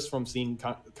as, just from seeing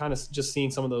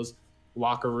some of those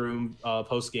locker room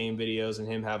post-game videos and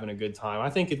him having a good time. I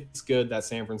think it's good that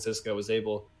San Francisco was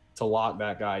able to lock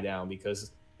that guy down,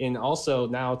 because, and also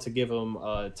now to give him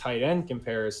a tight end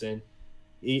comparison,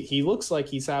 he looks like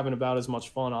he's having about as much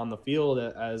fun on the field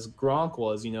as Gronk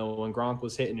was, when Gronk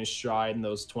was hitting his stride in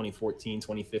those 2014,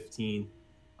 2015,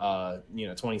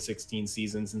 2016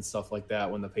 seasons and stuff like that,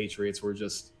 when the Patriots were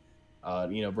just,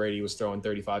 Brady was throwing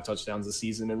 35 touchdowns a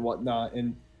season and whatnot.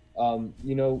 And,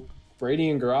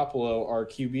 Brady and Garoppolo are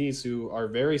QBs who are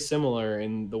very similar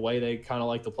in the way they kind of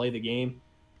like to play the game.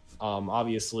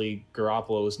 Obviously,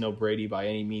 Garoppolo is no Brady by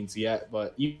any means yet,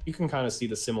 but you can kind of see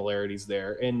the similarities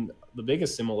there. And the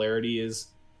biggest similarity is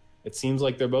it seems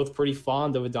like they're both pretty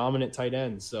fond of a dominant tight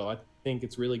end. So I think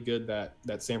it's really good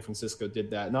that San Francisco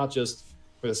did that, not just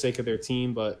for the sake of their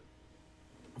team, but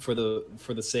for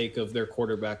the sake of their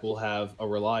quarterback will have a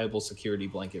reliable security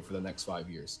blanket for the next 5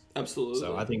 years. Absolutely.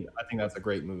 So I think that's a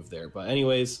great move there. But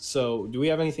anyways, so do we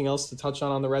have anything else to touch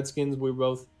on the Redskins? We're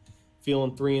both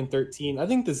feeling 3-13. I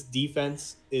think this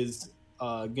defense is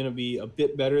going to be a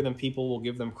bit better than people will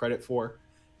give them credit for.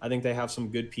 I think they have some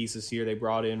good pieces here. They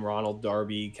brought in Ronald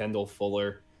Darby, Kendall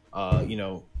Fuller.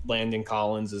 Landon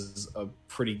Collins is a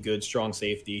pretty good, strong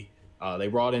safety. They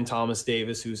brought in Thomas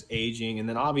Davis, who's aging. And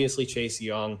then obviously Chase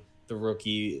Young, the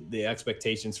rookie, the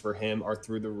expectations for him are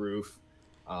through the roof.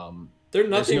 They're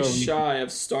nothing shy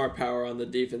of star power on the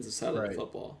defensive side of the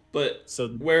football. But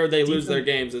where they lose their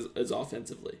games is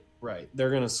offensively. Right. They're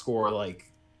going to score like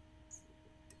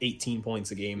 18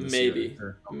 points a game this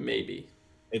year. Maybe.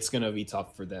 It's going to be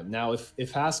tough for them. Now,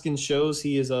 if Haskins shows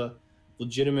he is a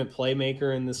legitimate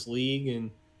playmaker in this league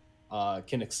and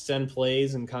can extend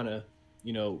plays and kind of,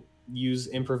 use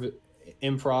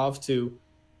improv to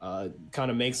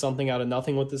kind of make something out of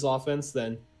nothing with this offense,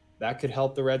 then that could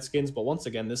help the Redskins. But once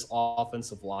again, this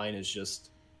offensive line is just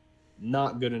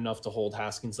not good enough to hold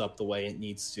Haskins up the way it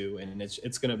needs to, and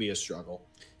it's going to be a struggle.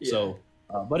 Yeah. So,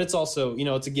 but it's also,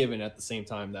 it's a given at the same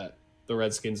time that the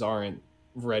Redskins aren't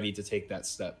ready to take that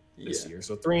step this year.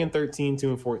 So 3-13,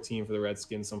 2-14 for the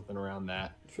Redskins, something around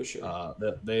that. For sure.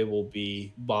 They will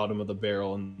be bottom of the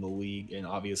barrel in the league, and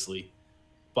obviously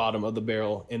bottom of the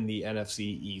barrel in the NFC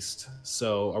East.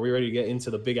 So, are we ready to get into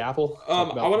the Big Apple? I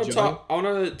want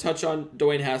to touch on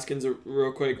Dwayne Haskins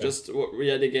real quick. Okay. Just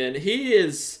yet again, he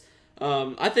is.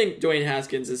 I think Dwayne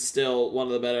Haskins is still one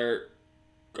of the better,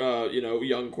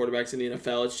 young quarterbacks in the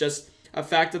NFL. It's just a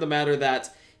fact of the matter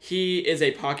that he is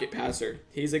a pocket passer.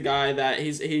 He's a guy that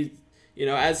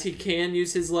as he can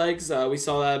use his legs. We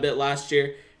saw that a bit last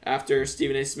year after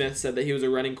Stephen A. Smith said that he was a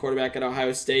running quarterback at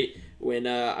Ohio State when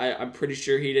I'm pretty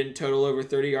sure he didn't total over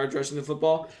 30 yards rushing the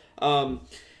football.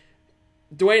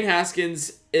 Dwayne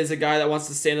Haskins is a guy that wants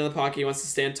to stand in the pocket, he wants to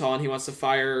stand tall, and he wants to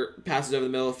fire passes over the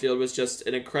middle of the field with just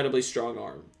an incredibly strong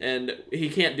arm. And he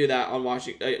can't do that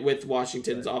with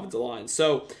Washington's offensive line.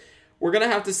 So we're going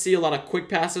to have to see a lot of quick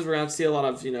passes. We're going to have to see a lot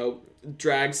of,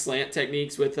 drag slant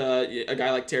techniques with a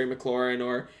guy like Terry McLaurin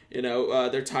or,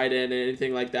 their tight end and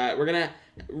anything like that. We're going to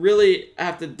really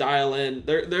have to dial in.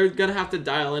 They're going to have to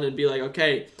dial in and be like,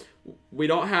 okay, we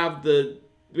don't have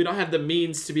the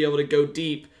means to be able to go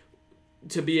deep,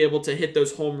 to be able to hit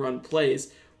those home run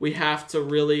plays. We have to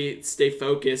really stay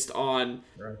focused on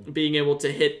being able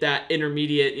to hit that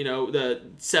intermediate, the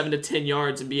 7 to 10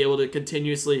 yards and be able to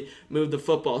continuously move the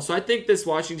football. So I think this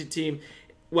Washington team,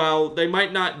 while they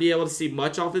might not be able to see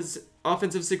much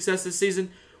offensive success this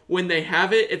season, when they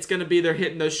have it, it's going to be they're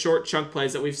hitting those short chunk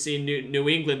plays that we've seen New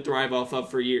England thrive off of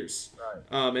for years.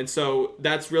 Right. And so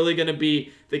that's really going to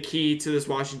be the key to this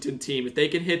Washington team. If they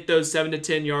can hit those 7 to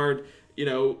 10 yard,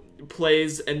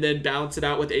 plays and then balance it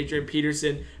out with Adrian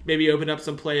Peterson, maybe open up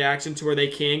some play action to where they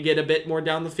can get a bit more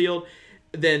down the field,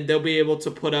 then they'll be able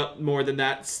to put up more than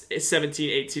that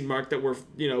 17-18 mark that we're,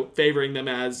 favoring them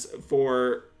as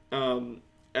for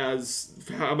as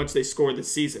how much they score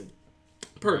this season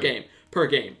per game.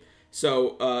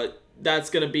 So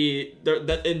that's going to be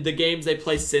in the games they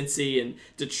play Cincy and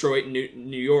Detroit and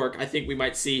New York. I think we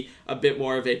might see a bit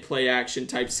more of a play action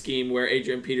type scheme where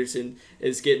Adrian Peterson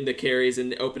is getting the carries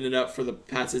and opening it up for the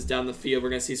passes down the field. We're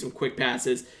going to see some quick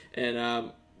passes,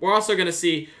 and we're also going to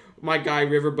see my guy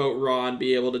Riverboat Ron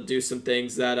be able to do some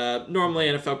things that normally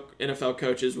NFL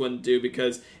coaches wouldn't do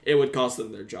because it would cost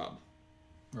them their job.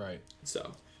 Right.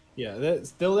 So yeah,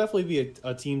 they'll definitely be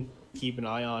a team keep an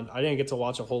eye on. I didn't get to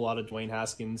watch a whole lot of Dwayne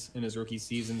Haskins in his rookie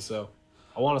season, so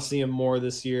I want to see him more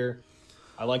this year.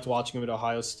 I liked watching him at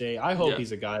Ohio State. I hope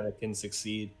he's a guy that can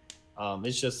succeed.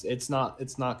 It's not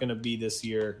going to be this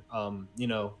year.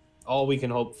 All we can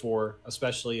hope for,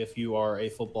 especially if you are a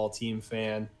football team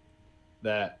fan,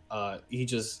 that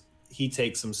he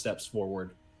takes some steps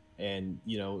forward, and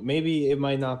maybe it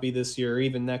might not be this year or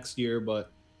even next year, but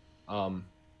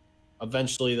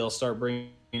eventually they'll start bringing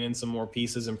in some more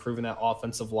pieces, improving that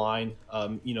offensive line.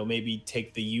 Maybe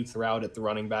take the youth route at the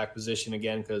running back position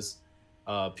again because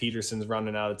Peterson's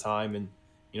running out of time, and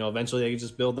eventually they can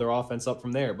just build their offense up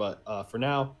from there. But for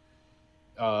now,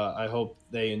 I hope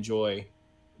they enjoy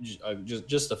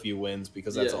just a few wins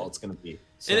because that's all it's going to be.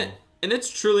 So. And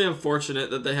it's truly unfortunate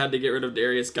that they had to get rid of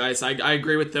Darius Geis. I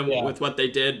agree with them with what they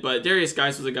did, but Darius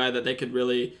Geis was a guy that they could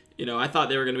really, I thought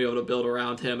they were going to be able to build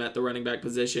around him at the running back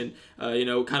position, kind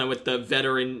of with the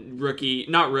veteran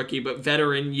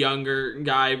veteran younger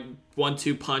guy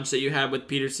 1-2 punch that you had with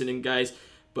Peterson and Geis.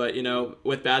 But,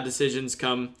 with bad decisions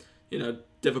come,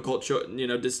 difficult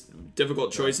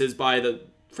choices by the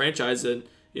franchise. And,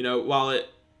 while it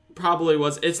probably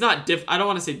was, it's not, I don't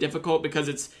want to say difficult because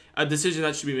it's a decision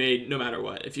that should be made no matter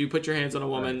what. If you put your hands on a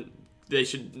woman, they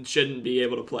shouldn't be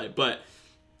able to play. But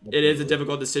it is a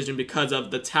difficult decision because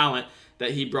of the talent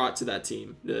that he brought to that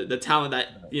team. The talent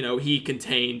that, he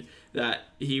contained that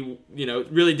he,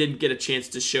 really didn't get a chance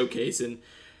to showcase and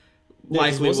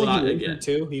likely will not again.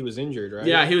 Too? He was injured, right?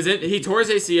 Yeah, he tore his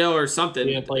ACL or something.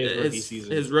 He didn't play his rookie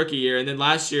season. His rookie year. And then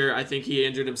last year, I think he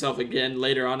injured himself again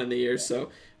later on in the year. So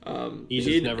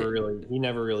he never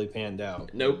really panned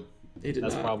out. Nope.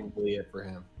 That's probably it for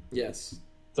him. Yes.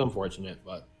 It's unfortunate,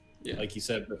 but like you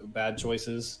said, bad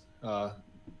choices. Bad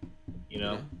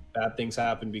things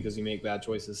happen because you make bad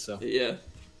choices. So yeah.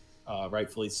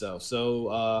 rightfully so.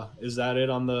 So is that it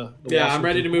on the Yeah, Washington? I'm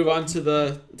ready to move on to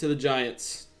the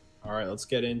Giants. All right, let's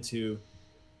get into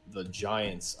the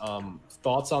Giants.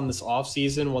 Thoughts on this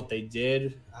offseason, what they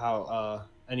did, how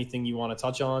anything you want to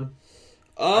touch on?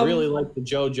 I really like the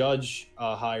Joe Judge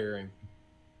hiring.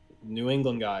 New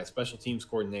England guy, special teams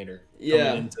coordinator,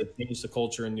 coming in to change the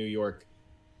culture in New York.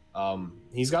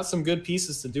 He's got some good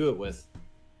pieces to do it with.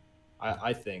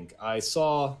 I think I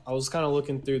was kind of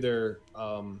looking through their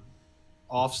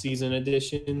off-season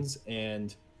additions,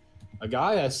 and a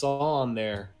guy I saw on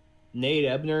there, Nate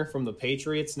Ebner from the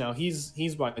Patriots. Now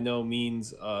he's by no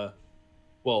means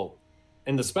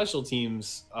in the special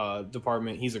teams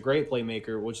department, he's a great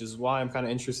playmaker, which is why I'm kind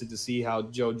of interested to see how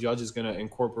Joe Judge is going to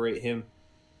incorporate him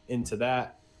into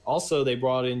that. Also, they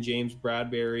brought in James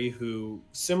Bradbury, who,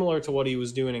 similar to what he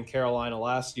was doing in Carolina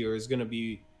last year, is going to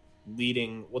be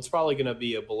leading what's probably going to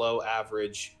be a below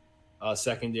average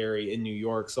secondary in New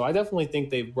York. So I definitely think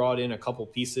they've brought in a couple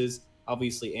pieces.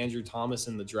 Obviously, Andrew Thomas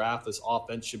in the draft. This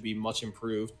offense should be much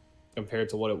improved compared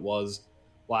to what it was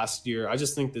last year. I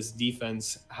just think this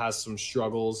defense has some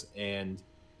struggles, and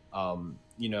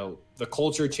the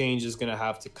culture change is going to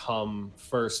have to come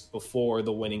first before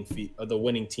the winning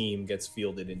team gets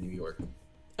fielded in New York.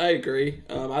 I agree.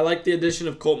 I like the addition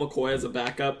of Colt McCoy as a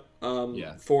backup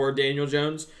for Daniel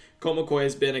Jones. Colt McCoy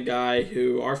has been a guy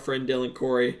who our friend Dylan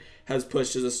Corey has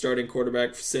pushed as a starting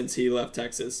quarterback since he left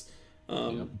Texas.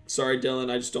 Sorry,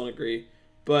 Dylan, I just don't agree.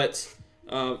 But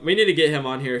we need to get him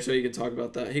on here so he can talk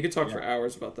about that. He could talk for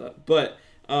hours about that. But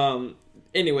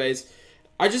anyways,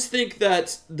 I just think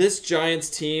that this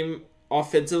Giants team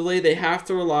offensively, they have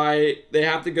to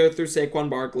go through Saquon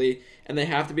Barkley, and they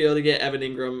have to be able to get Evan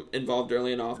Ingram involved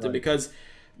early and often, because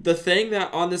the thing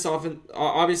that on this offense,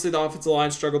 obviously the offensive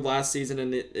line struggled last season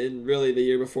and really the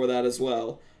year before that as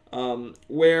well,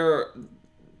 where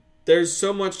there's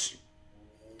so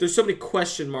many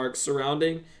question marks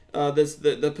surrounding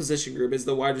the position group is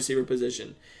the wide receiver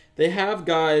position. They have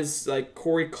guys like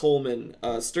Corey Coleman,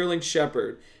 Sterling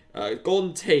Shepard,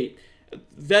 Golden Tate,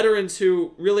 veterans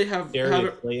who really have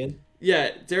Darius Slayton.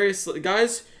 Yeah,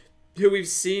 guys who we've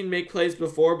seen make plays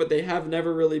before, but they have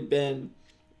never really been.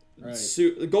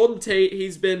 Golden Tate,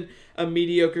 he's been a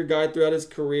mediocre guy throughout his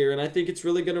career, and I think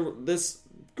this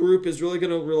group is really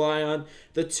gonna rely on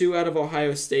the two out of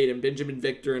Ohio State, and Benjamin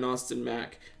Victor and Austin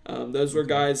Mack. Those were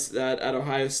guys that at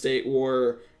Ohio State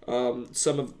were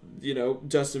some of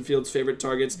Justin Fields' favorite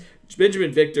targets.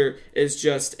 Benjamin Victor is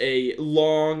just a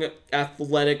long,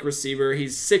 athletic receiver.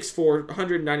 He's 6'4",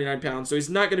 199 pounds, so he's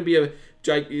not going to be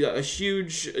a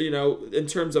huge, in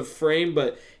terms of frame,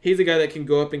 but he's a guy that can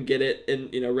go up and get it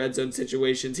in, red zone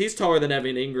situations. He's taller than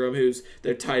Evan Ingram, who's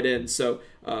their tight end. So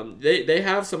they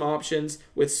have some options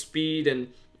with speed and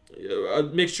a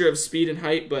mixture of speed and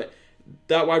height, but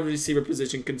that wide receiver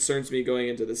position concerns me going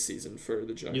into this season for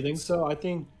the Giants. You think so? I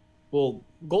think,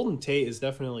 Golden Tate is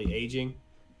definitely aging.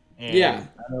 And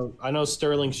I know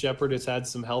Sterling Shepard has had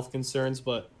some health concerns,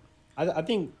 but I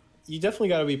think you definitely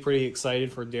got to be pretty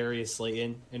excited for Darius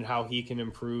Slayton and how he can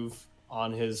improve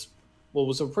on his what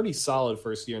was a pretty solid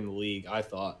first year in the league, I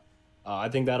thought. I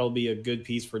think that'll be a good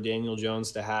piece for Daniel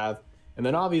Jones to have. And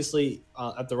then obviously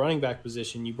at the running back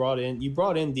position, you brought in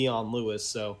Dion Lewis,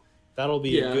 so that'll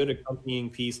be a good accompanying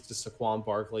piece to Saquon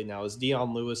Barkley. Now, is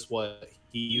Dion Lewis what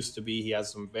he used to be? He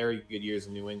has some very good years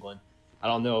in New England. I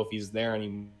don't know if he's there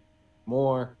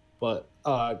anymore, but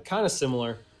kind of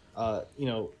similar.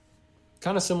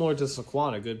 Kind of similar to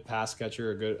Saquon, a good pass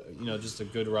catcher, a good, just a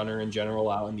good runner in general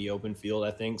out in the open field,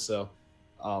 I think. So,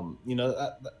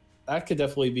 that could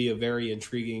definitely be a very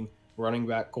intriguing running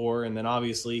back core. And then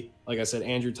obviously, like I said,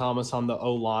 Andrew Thomas on the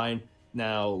O-line.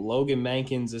 Now, Logan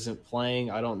Mankins isn't playing.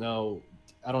 I don't know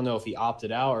if he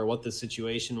opted out or what the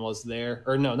situation was there.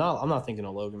 Or no, I'm not thinking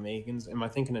of Logan Mankins. Am I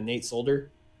thinking of Nate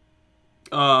Solder?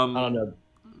 I don't know.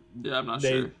 Yeah, I'm not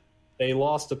sure. They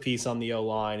lost a piece on the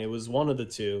O-line. It was one of the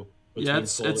two. Yeah,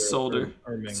 it's Solder.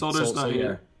 Solder's not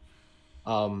here.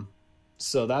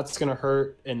 So that's going to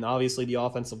hurt, and obviously the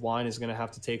offensive line is going to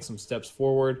have to take some steps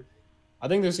forward. I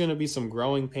think there's going to be some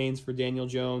growing pains for Daniel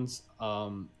Jones.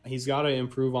 He's got to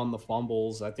improve on the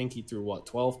fumbles. I think he threw,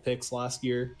 12 picks last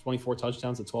year, 24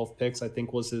 touchdowns to 12 picks, I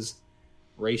think was his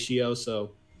ratio.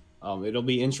 So it'll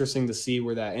be interesting to see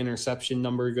where that interception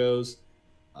number goes.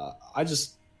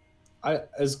 As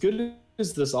good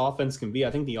as this offense can be,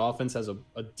 I think the offense has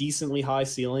a decently high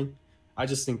ceiling. I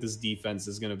just think this defense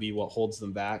is going to be what holds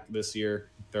them back this year.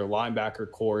 Their linebacker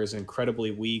core is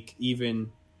incredibly weak, even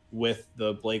with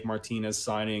the Blake Martinez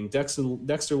signing.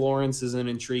 Dexter Lawrence is an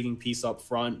intriguing piece up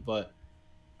front, but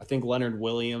I think Leonard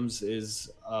Williams is,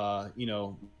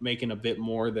 making a bit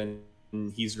more than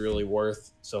he's really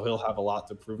worth. So he'll have a lot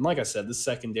to prove. And like I said, the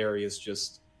secondary is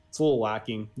just it's a little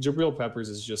lacking. Jabril Peppers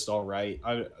is just all right.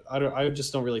 I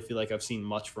just don't really feel like I've seen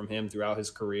much from him throughout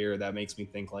his career that makes me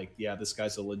think like, yeah, this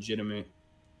guy's a legitimate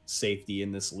safety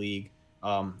in this league.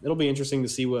 It'll be interesting to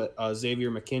see what Xavier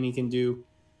McKinney can do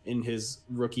in his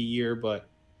rookie year, but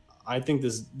I think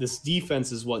this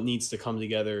defense is what needs to come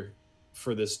together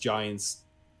for this Giants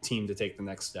team to take the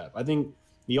next step. I think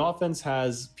the offense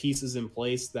has pieces in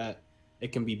place that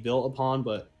it can be built upon,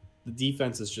 but the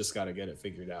defense has just got to get it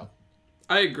figured out.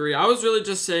 I agree. I was really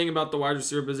just saying about the wide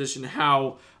receiver position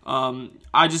how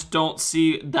I just don't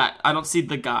see that. I don't see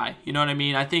the guy. You know what I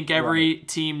mean? I think every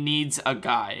team needs a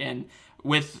guy, and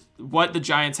with what the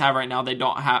Giants have right now, they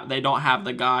don't have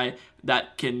the guy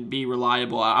that can be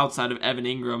reliable outside of Evan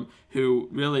Ingram, who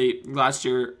really last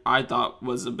year I thought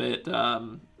was a bit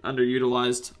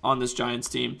underutilized on this Giants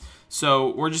team.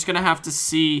 So we're just gonna have to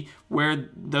see where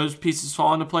those pieces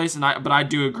fall into place. But I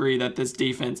do agree that this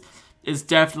defense is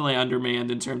definitely undermanned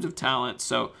in terms of talent.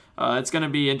 So it's going to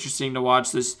be interesting to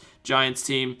watch this Giants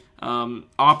team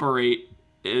operate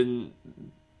in,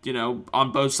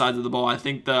 on both sides of the ball. I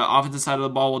think the offensive side of the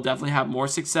ball will definitely have more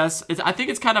success. I think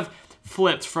it's kind of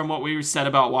flipped from what we said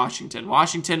about Washington.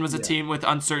 Washington was a team with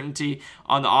uncertainty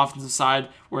on the offensive side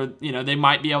where, they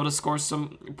might be able to score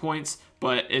some points,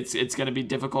 but it's going to be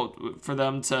difficult for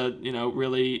them to,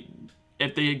 really,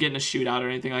 if they get in a shootout or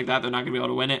anything like that, they're not going to be able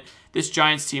to win it. This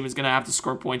Giants team is going to have to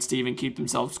score points to even keep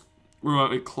themselves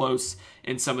remotely close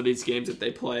in some of these games that they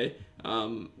play,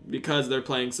 because they're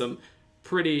playing some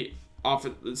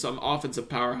offensive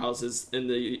powerhouses in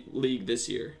the league this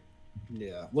year.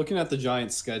 Yeah, looking at the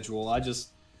Giants' schedule, I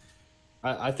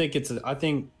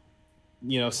think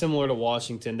similar to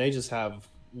Washington, they just have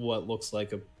what looks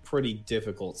like a pretty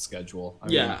difficult schedule.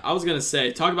 I was gonna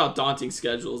say, talk about daunting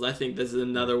schedules. I think this is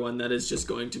another one that is just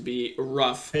going to be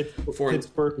rough.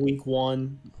 Pittsburgh week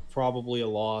 1, probably a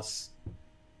loss.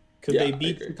 Could they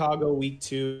beat Chicago week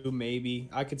 2? Maybe.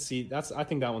 I could see I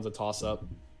think that one's a toss up.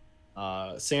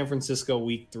 San Francisco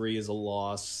week 3 is a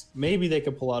loss. Maybe they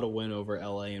could pull out a win over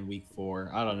LA in week 4.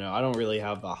 I don't know. I don't really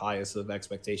have the highest of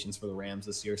expectations for the Rams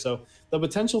this year. So the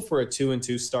potential for a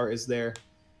 2-2 start is there.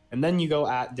 And then you go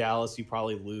at Dallas, you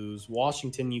probably lose.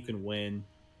 Washington, you can win.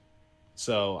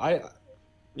 So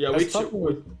we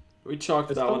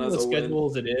chalked that one as a win. Schedule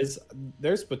as it is,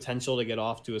 there's potential to get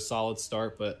off to a solid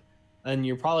start, but then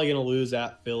you're probably going to lose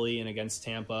at Philly and against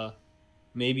Tampa.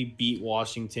 Maybe beat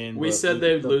Washington. We said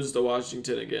they'd lose to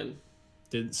Washington again.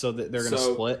 They're going to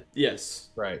split? Yes.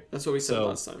 Right. That's what we said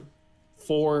last time.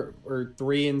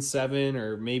 3-7,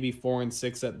 or maybe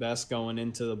 4-6 at best going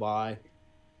into the bye.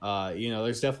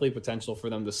 There's definitely potential for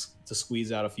them to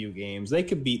squeeze out a few games. They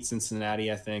could beat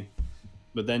Cincinnati, I think,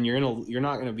 but then you're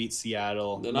not going to beat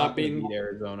Seattle. They're not beating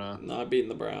Arizona. Not beating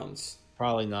the Browns.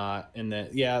 Probably not. And then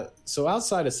so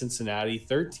outside of Cincinnati,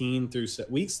 13 through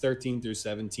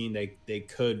 17, they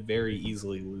could very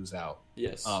easily lose out.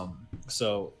 Yes.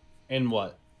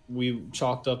 We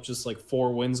chalked up just like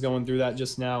 4 wins going through that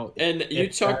just now. And you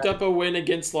chalked up a win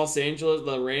against Los Angeles,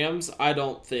 the Rams. I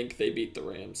don't think they beat the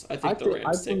Rams. I think the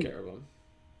Rams take care of them.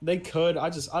 They could. I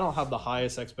don't have the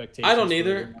highest expectations. I don't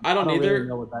either. I don't either. Really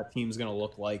know what that team's going to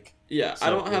look like. Yeah, so I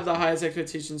don't have the highest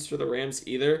expectations for the Rams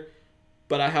either,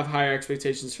 but I have higher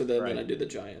expectations for them than I do the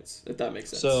Giants, if that makes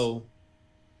sense. So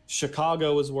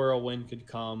Chicago is where a win could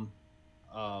come.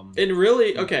 And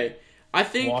really, okay, I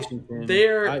think Washington,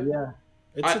 they're...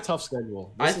 It's a tough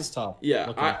schedule. This is tough.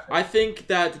 Yeah, I think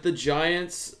that the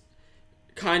Giants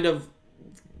kind of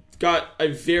got a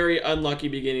very unlucky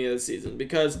beginning of the season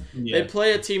because they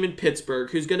play a team in Pittsburgh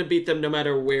who's going to beat them no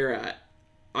matter where at,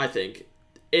 I think,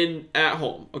 at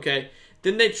home, okay?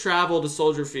 Then they travel to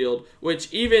Soldier Field,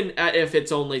 which even if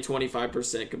it's only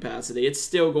 25% capacity, it's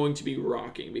still going to be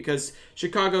rocking because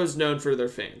Chicago is known for their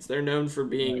fans. They're known for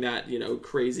being that,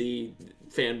 crazy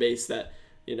fan base that,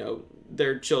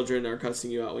 their children are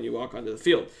cussing you out when you walk onto the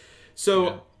field.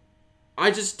 So I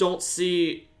just don't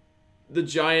see the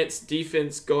Giants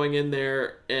defense going in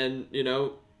there and,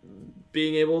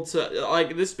 being able to,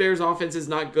 this Bears offense is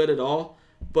not good at all,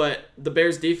 but the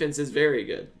Bears defense is very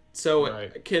good. So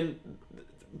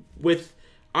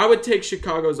I would take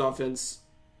Chicago's offense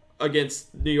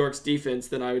against New York's defense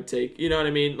than I would take, you know what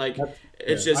I mean?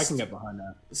 It's just, I can get behind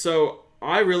that. So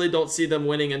I really don't see them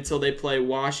winning until they play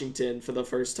Washington for the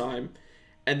first time,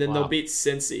 and then they'll beat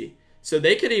Cincy. So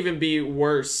they could even be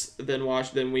worse than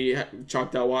Washington. We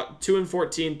chalked out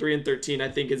 2-14, 3-13. I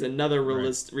think is another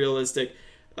realistic,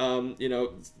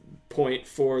 point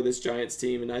for this Giants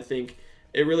team, and I think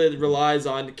it really relies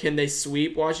on can they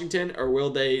sweep Washington or will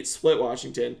they split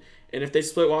Washington? And if they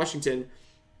split Washington,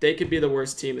 they could be the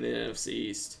worst team in the NFC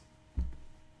East.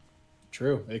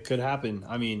 True, it could happen.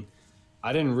 I mean,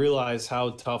 I didn't realize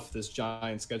how tough this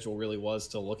Giants schedule really was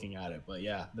till looking at it. But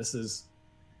yeah,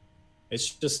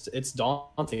 it's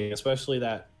daunting, especially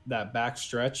that back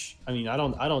stretch. I mean, I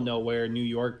don't know where New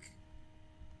York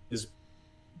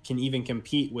can even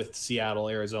compete with Seattle,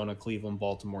 Arizona, Cleveland,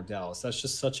 Baltimore, Dallas. That's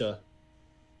just such a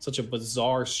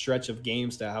bizarre stretch of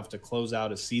games to have to close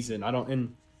out a season.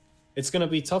 And it's going to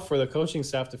be tough for the coaching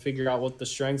staff to figure out what the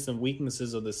strengths and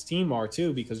weaknesses of this team are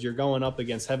too, because you're going up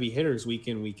against heavy hitters week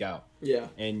in, week out. Yeah.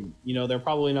 And, they're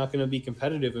probably not going to be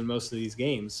competitive in most of these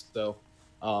games. So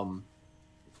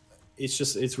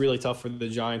it's really tough for the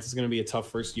Giants. It's going to be a tough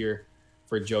first year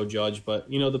for Joe Judge, but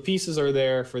the pieces are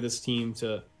there for this team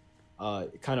to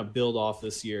kind of build off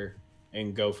this year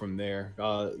and go from there.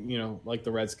 Like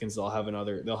the Redskins, they'll have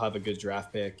a good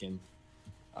draft pick, and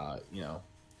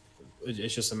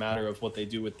it's just a matter of what they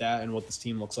do with that and what this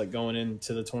team looks like going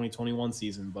into the 2021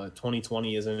 season. But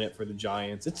 2020 isn't it for the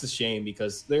Giants. It's a shame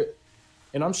because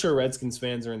and I'm sure Redskins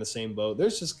fans are in the same boat.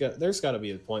 There's got to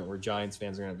be a point where Giants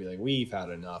fans are going to be like, we've had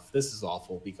enough. This is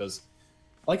awful. Because,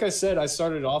 like I said, I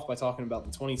started off by talking about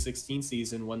the 2016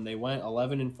 season when they went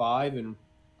 11-5 and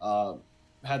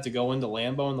had to go into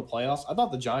Lambeau in the playoffs. I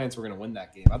thought the Giants were going to win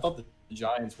that game. I thought the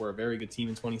Giants were a very good team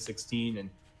in 2016, and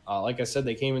like I said,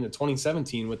 they came into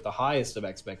 2017 with the highest of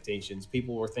expectations.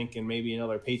 People were thinking maybe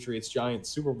another Patriots-Giants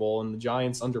Super Bowl, and the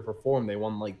Giants underperformed. They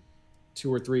won like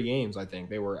 2 or 3 games, I think.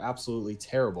 They were absolutely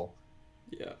terrible.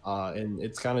 Yeah. And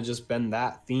it's kind of just been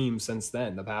that theme since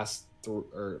then. The past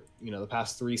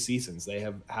 3 seasons, they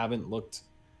haven't looked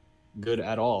good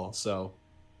at all. So,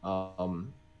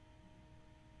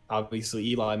 obviously,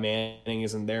 Eli Manning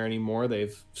isn't there anymore.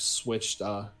 They've switched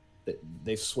up the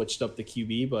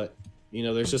QB, but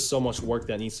there's just so much work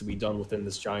that needs to be done within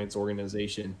this Giants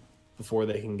organization before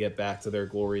they can get back to their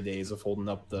glory days of holding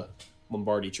up the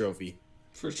Lombardi Trophy.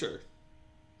 For sure.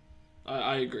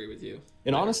 I agree with you.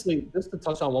 And honestly, just to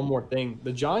touch on one more thing,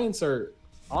 the Giants are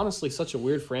honestly such a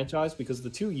weird franchise because the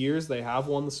 2 years they have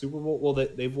won the Super Bowl, well,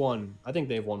 they've won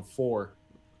 4.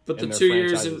 But the 2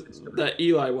 years that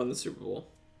Eli won the Super Bowl.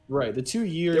 Right, the 2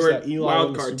 years that Eli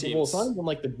won the Super Bowl, teams. It's not even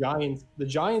like the Giants. The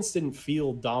Giants didn't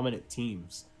feel dominant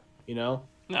teams. No.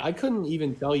 I couldn't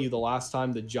even tell you the last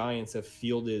time the Giants have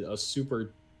fielded a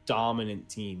super dominant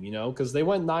team, because they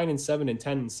went 9-7 and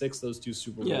 10-6 those 2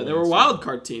 Super Bowls. Yeah, they were wild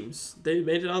card teams. They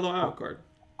made it out of the wild card.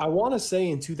 I want to say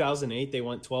in 2008 they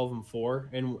went 12-4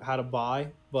 and had a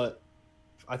bye, but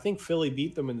I think Philly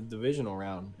beat them in the divisional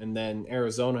round, and then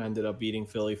Arizona ended up beating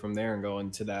Philly from there and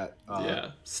going to that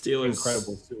Steelers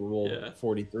incredible Super Bowl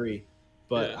 43.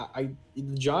 But the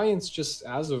Giants just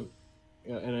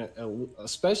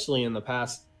especially in the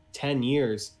past 10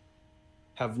 years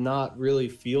have not really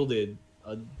fielded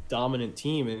a dominant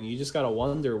team, and you just got to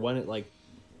wonder when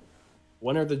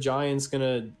are the Giants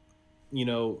gonna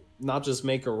not just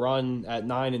make a run at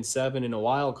 9-7 in a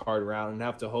wild card round and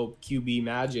have to hope QB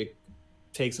magic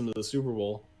takes them to the Super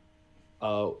Bowl.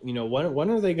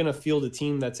 When are they gonna field a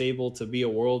team that's able to be a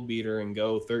world beater and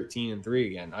go 13-3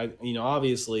 again?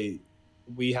 Obviously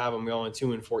we have them going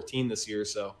 2-14 this year,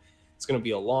 so it's going to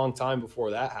be a long time before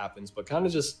that happens, but kind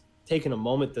of just taking a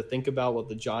moment to think about what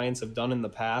the Giants have done in the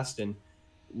past and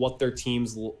what their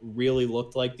teams really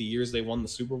looked like the years they won the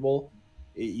Super Bowl.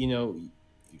 You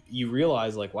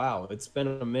realize like, wow, it's been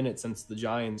a minute since the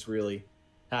Giants really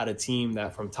had a team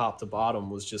that from top to bottom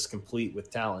was just complete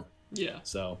with talent. Yeah.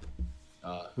 So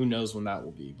who knows when that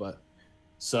will be,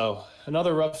 so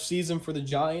another rough season for the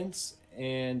Giants,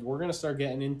 and we're going to start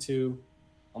getting into,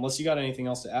 unless you got anything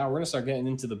else to add, we're going to start getting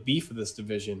into the beef of this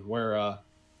division where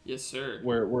yes, sir.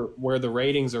 Where the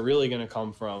ratings are really going to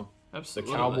come from.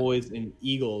 Absolutely. The Cowboys and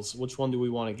Eagles. Which one do we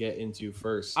want to get into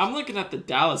first? I'm looking at the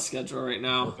Dallas schedule right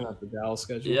now. Looking at the Dallas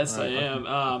schedule? Yes, right, I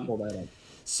am. Pull that up.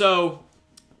 So,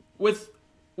 with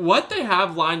what they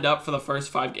have lined up for the first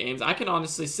 5 games, I can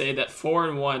honestly say that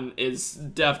 4-1 is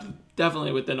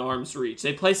definitely within arm's reach.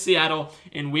 They play Seattle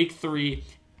in Week 3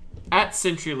 at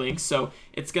CenturyLink, so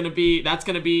that's going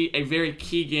to be a very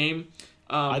key game.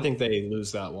 I think they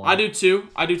lose that one. I do too.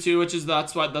 That's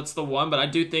the one. But I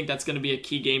do think that's going to be a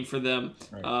key game for them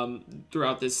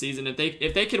throughout this season. If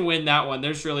they can win that one,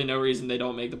 there's really no reason they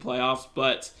don't make the playoffs.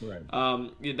 But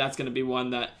that's going to be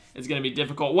one that is going to be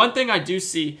difficult. One thing I do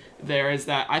see there is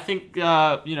that I think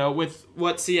with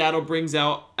what Seattle brings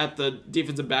out at the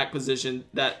defensive back position,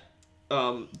 that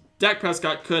Dak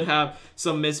Prescott could have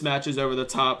some mismatches over the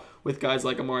top with guys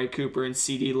like Amari Cooper and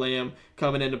CeeDee Lamb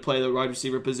coming in to play the wide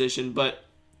receiver position. But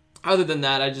other than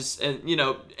that,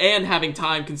 and having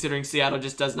time, considering Seattle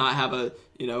just does not have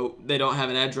they don't have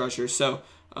an edge rusher. So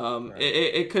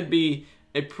It could be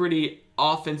a pretty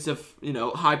offensive,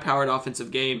 high-powered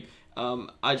offensive game.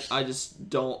 I just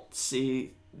don't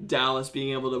see Dallas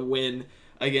being able to win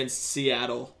against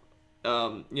Seattle.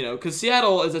 Because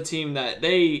Seattle is a team that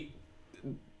they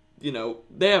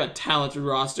have a talented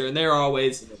roster, and they're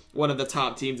always one of the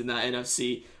top teams in that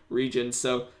NFC region.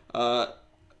 So, so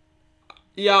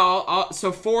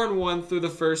 4-1 through the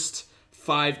first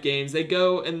 5 games. They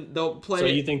go and they'll play. So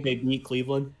you think they beat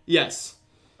Cleveland? Yes.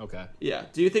 Okay. Yeah.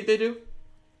 Do you think they do?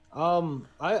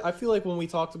 I feel like when we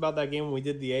talked about that game when we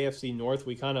did the AFC North,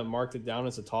 we kind of marked it down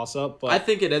as a toss-up. But I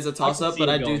think it is a toss-up, but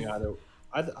I do.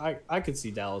 I could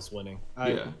see Dallas winning.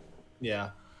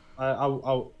 Yeah.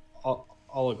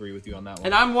 I'll agree with you on that one.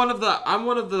 And I'm one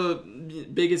of the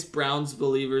biggest Browns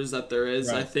believers that there is.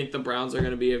 Right. I think the Browns are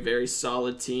going to be a very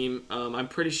solid team. I'm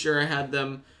pretty sure I had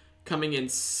them coming in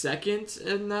second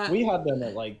in that. We had them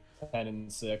at like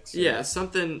 10-6. Yeah,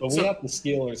 something. But we have the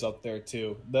Steelers up there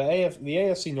too. The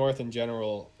AFC North in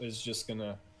general is just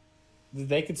gonna.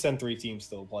 They could send 3 teams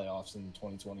to the playoffs in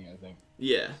 2020, I think.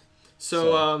 Yeah.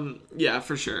 So yeah,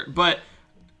 for sure. But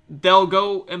they'll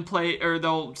go and play, or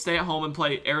they'll stay at home and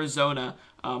play Arizona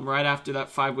right after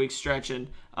that 5-week stretch. And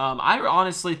I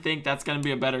honestly think that's going to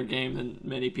be a better game than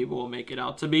many people will make it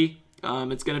out to be.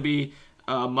 It's going to be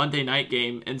a Monday night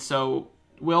game. And so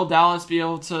will Dallas be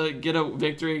able to get a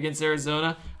victory against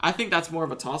Arizona? I think that's more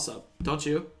of a toss-up, don't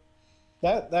you?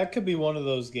 That could be one of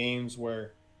those games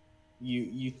where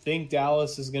you think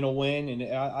Dallas is going to win,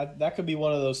 and that could be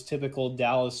one of those typical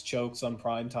Dallas chokes on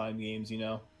primetime games,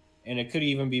 and it could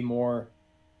even be more.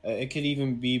 It could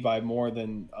even be by more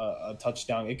than a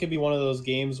touchdown. It could be one of those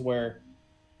games where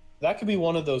that could be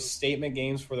one of those statement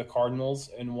games for the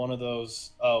Cardinals and one of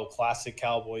those classic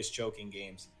Cowboys choking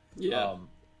games. Yeah,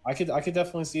 I could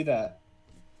definitely see that.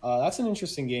 That's an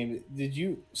interesting game.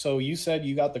 So you said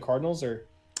you got the Cardinals, or?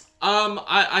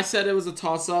 I said it was a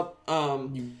toss-up.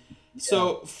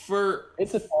 So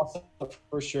it's a toss-up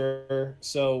for sure.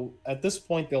 So at this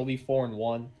point they'll be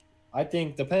 4-1. I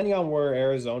think depending on where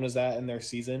Arizona's at in their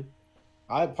season,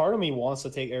 part of me wants to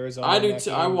take Arizona. I do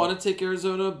too. I want to take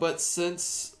Arizona, but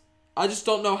since I just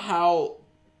don't know how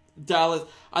Dallas.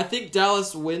 I think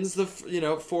Dallas wins the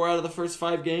 4 out of the first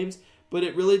 5 games, but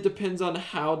it really depends on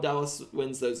how Dallas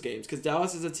wins those games, because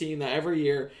Dallas is a team that every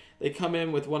year they come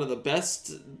in with one of the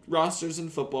best rosters in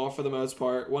football for the most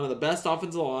part, one of the best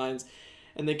offensive lines,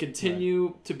 and they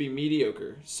continue to be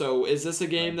mediocre. So is this a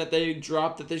game that they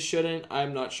drop that they shouldn't?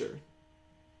 I'm not sure.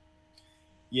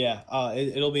 Yeah,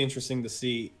 it'll be interesting to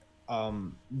see.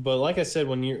 But like I said,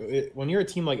 when you're a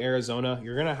team like Arizona,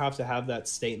 you're gonna have to have that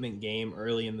statement game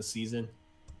early in the season.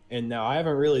 And now I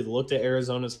haven't really looked at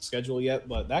Arizona's schedule yet,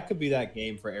 but that could be that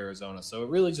game for Arizona. So it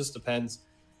really just depends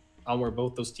on where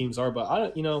both those teams are. But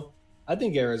I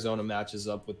think Arizona matches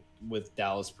up with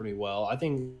Dallas pretty well. I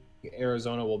think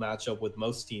Arizona will match up with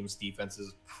most teams'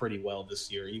 defenses pretty well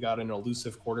this year. You got an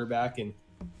elusive quarterback and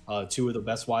 2 of the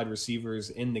best wide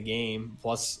receivers in the game,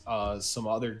 plus some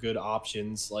other good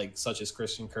options such as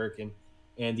Christian Kirk and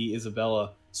Andy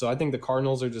Isabella. So I think the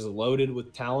Cardinals are just loaded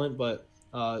with talent, but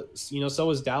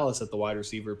so is Dallas at the wide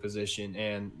receiver position,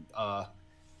 and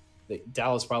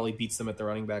Dallas probably beats them at the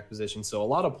running back position. So a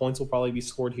lot of points will probably be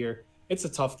scored here. It's a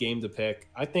tough game to pick.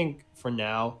 I think for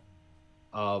now,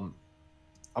 I'm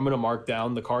going to mark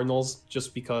down the Cardinals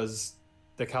just because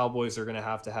the Cowboys are going to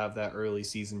have that early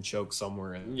season choke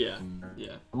somewhere in. Yeah.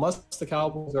 Unless the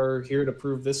Cowboys are here to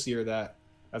prove this year that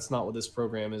that's not what this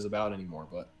program is about anymore,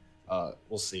 but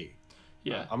we'll see.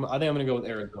 Yeah. I think I'm going to go with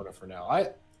Arizona for now.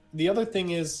 The other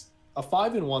thing is a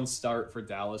 5-1 start for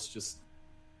Dallas just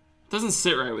doesn't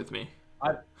sit right with me.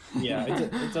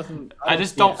 It doesn't. I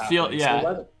just don't feel. Yeah.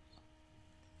 So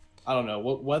I don't know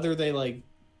whether they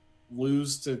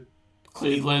lose to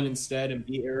Cleveland instead and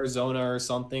beat Arizona or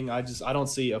something. I don't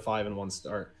see a 5-1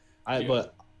 start.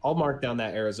 But I'll mark down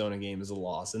that Arizona game as a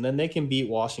loss, and then they can beat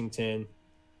Washington.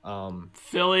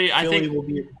 Philly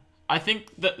I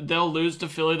think that they'll lose to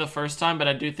Philly the first time, but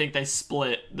I do think they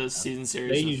split the season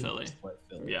series with Philly.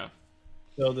 Yeah.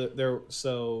 So they're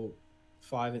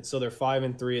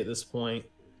 5-3 at this point.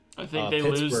 I think they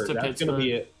lose to Pittsburgh. That's going to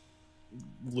be it.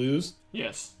 Lose?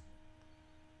 Yes.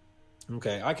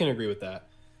 Okay, I can agree with that.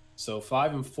 So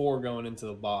 5-4 going into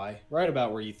the bye, right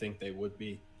about where you think they would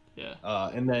be. Yeah.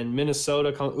 And then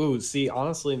Minnesota honestly,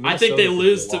 I think they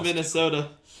lose to Minnesota.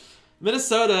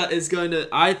 Minnesota is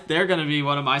they're going to be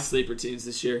one of my sleeper teams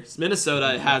this year.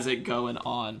 Minnesota has it going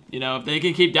on. If they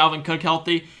can keep Dalvin Cook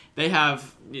healthy, they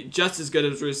have just as good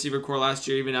as a receiver core last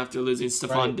year, even after losing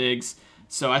Stephon Diggs.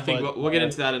 So I think we'll get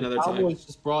into that another time. The Cowboys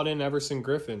just brought in Everson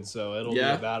Griffin, so it'll be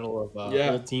a battle of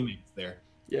old teammates there.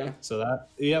 Yeah. So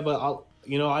but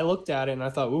I looked at it and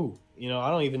I thought, ooh, I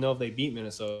don't even know if they beat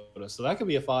Minnesota. So that could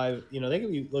be a 5. They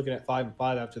could be looking at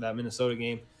 5-5 after that Minnesota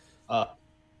game.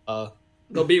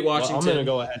 They'll beat Well, Washington. I'm going to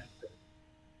go ahead.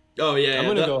 Oh yeah, I'm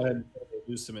going to go ahead and say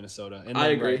they lose to Minnesota. And then, I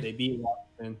agree. Right, they beat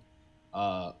Washington,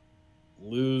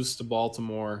 lose to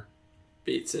Baltimore,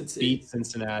 beat Cincy, beat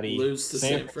Cincinnati, lose to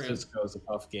San Francisco is a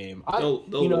tough game. They'll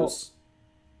lose.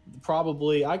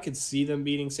 Probably, I could see them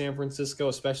beating San Francisco,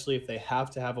 especially if they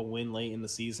have to have a win late in the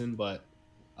season. But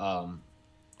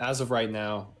as of right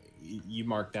now, you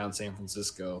mark down San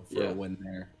Francisco for a win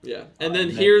there. Yeah, and then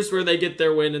here's where they get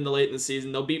their win in the late in the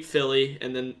season. They'll beat Philly,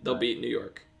 and then they'll beat New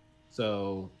York.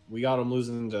 So we got them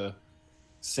losing to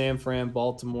San Fran,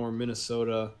 Baltimore,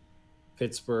 Minnesota,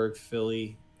 Pittsburgh,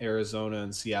 Philly, Arizona,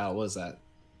 and Seattle. What is that?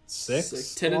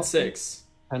 6? 10 and 6.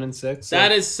 10 and 6.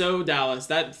 That is so Dallas.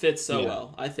 That fits so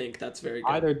well. I think that's very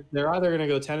good. They're either going to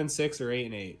go 10 and 6 or 8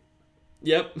 and 8.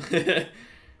 Yep.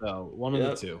 So one of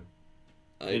the two.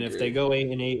 I and agree. if they go 8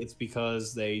 and 8, it's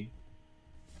because they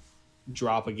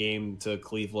drop a game to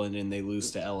Cleveland and they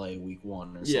lose to LA week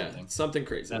 1 or something. Yeah, something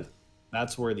crazy.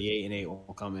 That's where the 8 and 8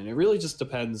 will come in. It really just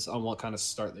depends on what kind of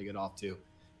start they get off to.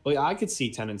 But I could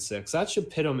see 10 and 6. That should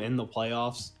pit them in the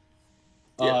playoffs.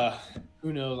 Yeah.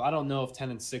 Who knows? I don't know if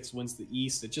 10 and 6 wins the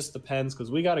East. It just depends because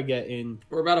we got to get in.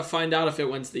 We're about to find out if it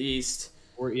wins the East.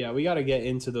 We got to get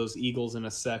into those Eagles in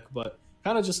a sec. But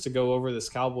kind of just to go over this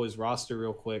Cowboys roster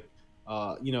real quick.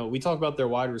 We talk about their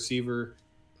wide receiver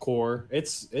core.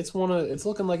 It's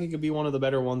looking like it could be one of the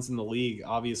better ones in the league.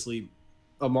 Obviously,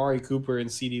 Amari Cooper and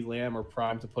CeeDee Lamb are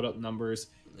primed to put up numbers.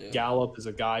 Yeah. Gallup is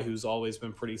a guy who's always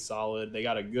been pretty solid. They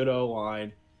got a good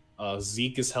O-line.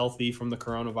 Zeke is healthy from the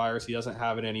coronavirus. He doesn't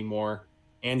have it anymore.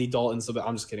 Andy Dalton's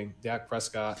I'm just kidding. Dak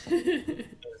Prescott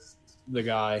is the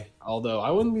guy. Although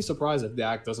I wouldn't be surprised if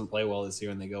Dak doesn't play well this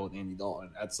year and they go with Andy Dalton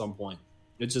at some point.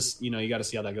 It's just, you got to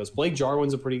see how that goes. Blake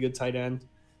Jarwin's a pretty good tight end.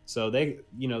 So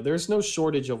there's no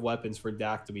shortage of weapons for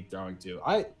Dak to be throwing to.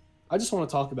 I just want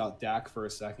to talk about Dak for a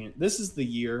second. This is the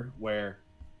year where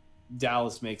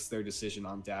Dallas makes their decision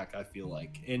on Dak, I feel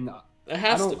like. And it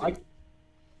has to be.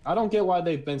 I don't get why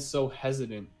they've been so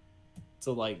hesitant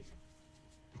to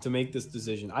make this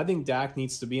decision. I think Dak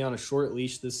needs to be on a short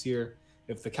leash this year.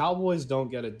 If the Cowboys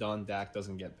don't get it done, Dak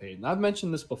doesn't get paid. And I've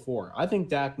mentioned this before. I think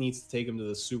Dak needs to take him to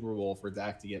the Super Bowl for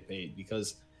Dak to get paid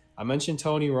because I mentioned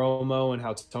Tony Romo and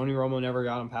how Tony Romo never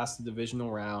got him past the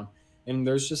divisional round. And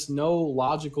there's just no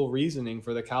logical reasoning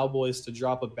for the Cowboys to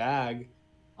drop a bag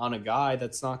on a guy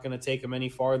that's not going to take him any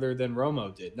farther than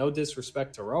Romo did. No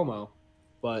disrespect to Romo,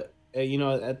 but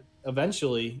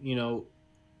eventually,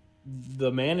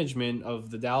 the management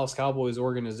of the Dallas Cowboys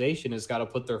organization has got to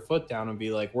put their foot down and be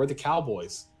like, we're the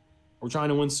Cowboys. We're trying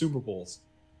to win Super Bowls.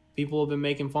 People have been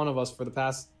making fun of us for the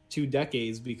past 2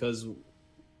 decades because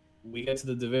we get to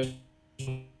the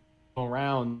divisional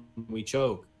round, we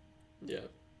choke. Yeah.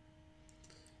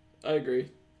 I agree.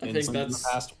 I think that's in the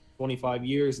past 25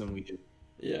 years than we do.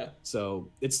 Yeah. So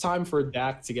it's time for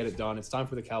Dak to get it done. It's time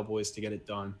for the Cowboys to get it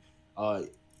done.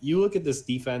 You look at this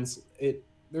defense,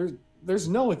 there's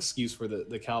no excuse for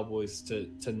the Cowboys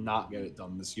to not get it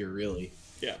done this year, really.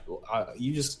 Yeah.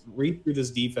 You just read through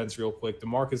this defense real quick.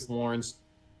 DeMarcus Lawrence,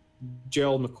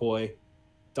 Gerald McCoy,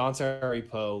 Dontari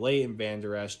Poe, Leighton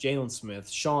Vander Esch, Jalen Smith,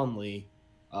 Sean Lee,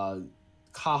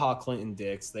 Kaha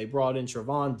Clinton-Dix. They brought in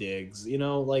Trevon Diggs.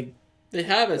 They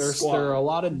have a squad. There are a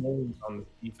lot of names on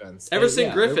the defense.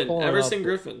 Everson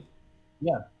Griffin.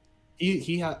 Yeah.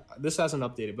 He had this hasn't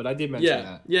updated, but I did mention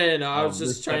that. Yeah, no, I was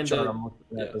just trying to.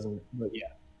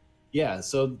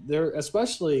 So they're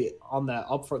especially on that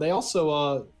up front. They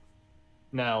also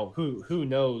now who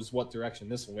knows what direction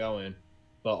this will go in,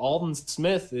 but Aldon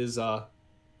Smith is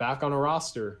back on a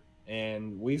roster,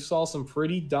 and we saw some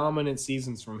pretty dominant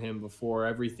seasons from him before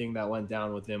everything that went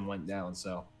down with him went down.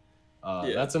 So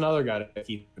that's another guy to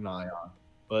keep an eye on.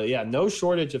 But yeah, no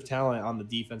shortage of talent on the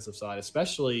defensive side,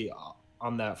 especially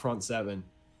on that front seven.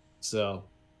 So,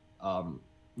 I'm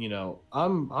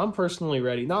personally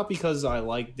ready, not because I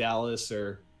like Dallas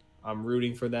or I'm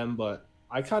rooting for them, but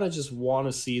I kind of just want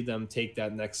to see them take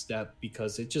that next step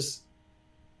because it's just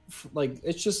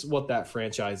what that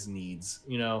franchise needs.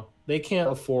 They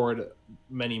can't afford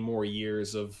many more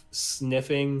years of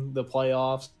sniffing the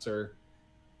playoffs or,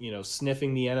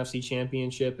 sniffing the NFC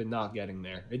Championship and not getting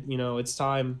there. It's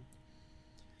time.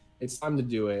 It's time to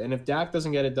do it. And if Dak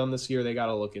doesn't get it done this year, they got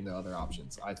to look into other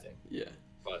options, I think. Yeah.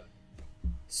 But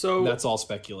so that's all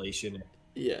speculation.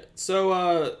 Yeah. So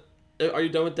are you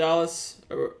done with Dallas?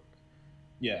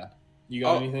 Yeah. You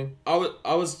got anything?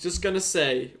 I was just going to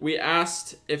say, we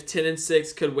asked if 10 and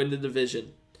 6 could win the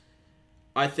division.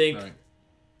 I think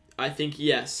I think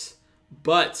yes.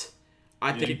 But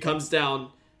I think it comes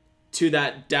down to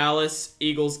that Dallas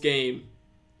Eagles game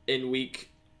in week,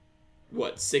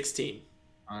 16?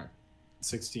 All right.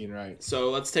 16, right.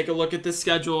 So let's take a look at this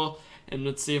schedule and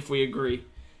let's see if we agree.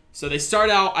 So they start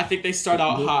out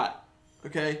hot.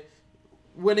 Okay?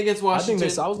 Win against Washington.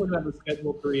 I was looking at the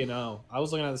schedule 3-0. I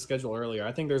was looking at the schedule earlier.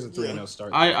 I think there's a 3-0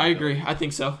 start. I agree. I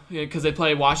think so. Yeah, because they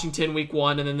play Washington week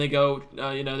 1 and then they go,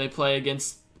 they play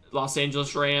against Los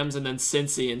Angeles Rams and then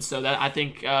Cincy. And so that I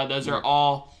think those are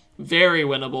all very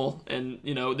winnable, and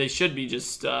they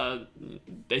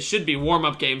should be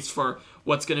warm-up games for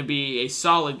what's going to be a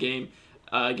solid game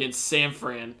against San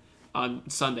Fran on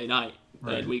Sunday night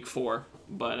in week 4.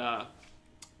 But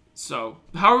so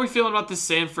how are we feeling about this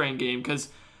San Fran game? Because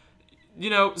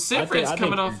San Fran's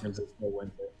coming off.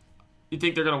 You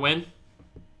think they're going to win?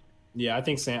 Yeah, I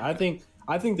think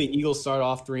the Eagles start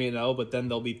off 3-0, but then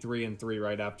they'll be 3-3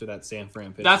 right after that San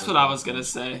Fran pitch. That's what I was gonna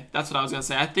say. I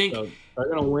think they're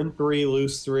gonna win 3,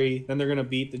 lose 3, then they're gonna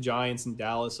beat the Giants in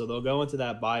Dallas, so they'll go into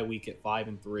that bye week at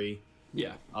 5-3.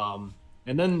 Yeah.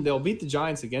 And then they'll beat the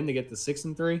Giants again to get to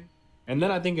 6-3, and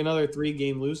then I think another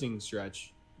 3-game losing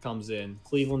stretch comes in.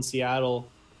 Cleveland, Seattle.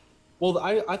 Well,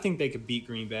 I think they could beat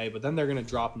Green Bay, but then they're gonna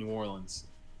drop New Orleans.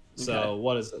 So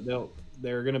what is it?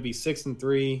 They're going to be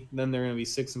 6-3. Then they're going to be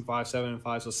 6-5,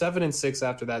 7-5. So 7-6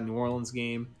 after that New Orleans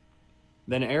game.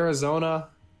 Then Arizona.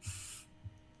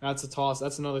 That's a toss.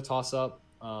 That's another toss up.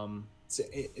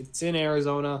 It's in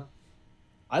Arizona.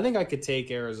 I think I could take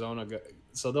Arizona.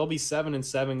 So they'll be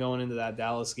 7-7 going into that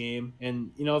Dallas game. And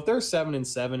if they're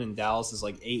 7-7 and Dallas is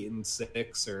like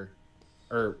 8-6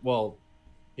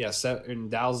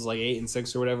 and Dallas is like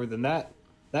 8-6 or whatever, then that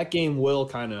game will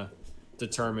kind of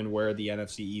determine where the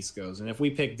NFC East goes. And if we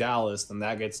pick Dallas, then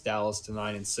that gets Dallas to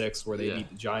 9-6, where they beat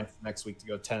the Giants next week to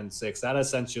go 10-6. That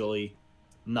essentially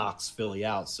knocks Philly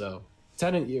out. So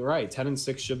you're right,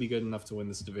 10-6 should be good enough to win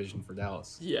this division for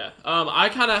Dallas. Yeah. I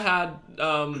kind of had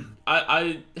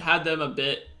I had them a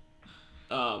bit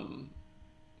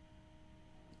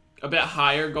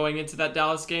higher going into that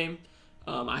Dallas game.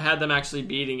 I had them actually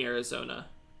beating Arizona.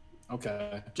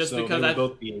 Okay. Just so because they would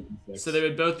both be 8-6. So they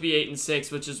would both be 8-6,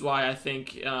 which is why I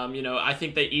think I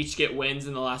think they each get wins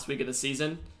in the last week of the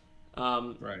season.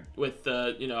 Right. With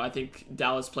I think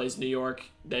Dallas plays New York,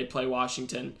 they play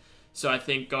Washington. So I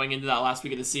think going into that last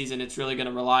week of the season, it's really going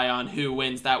to rely on who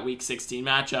wins that Week 16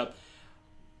 matchup.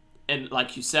 And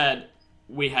like you said,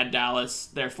 we had Dallas,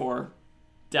 therefore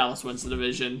Dallas wins the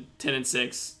division,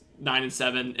 10-6,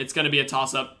 9-7. It's going to be a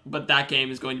toss-up, but that game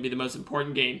is going to be the most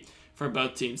important game for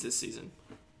both teams this season,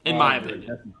 in my opinion.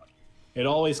 Definitely. It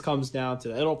always comes down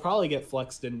to it'll probably get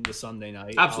flexed into Sunday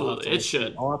night. Absolutely, it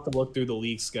should. I'll have to look through the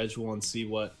league schedule and see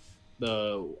what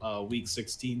the Week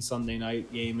 16 Sunday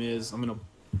night game is. I'm gonna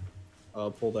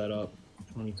pull that up.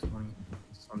 2020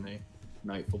 Sunday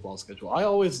night football schedule. I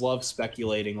always love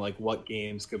speculating like what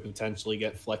games could potentially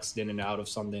get flexed in and out of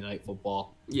Sunday night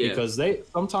football. Yeah. Because they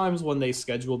sometimes when they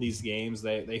schedule these games,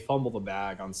 they fumble the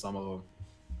bag on some of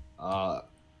them.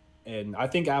 And I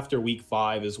think after week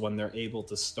 5 is when they're able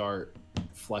to start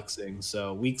flexing.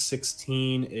 So week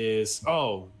 16 is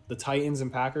the Titans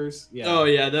and Packers. Yeah. Oh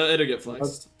yeah, it'll get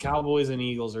flexed. Cowboys and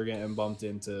Eagles are getting bumped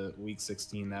into week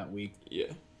 16 that week.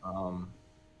 Yeah.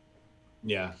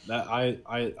 Yeah. That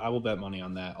I will bet money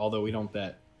on that. Although we don't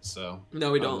bet, so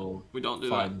no, we don't. We don't do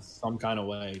find that. Some kind of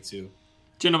way to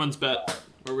gentleman's bet,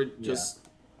 or we just.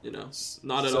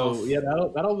 Not at all. So yeah,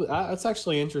 that's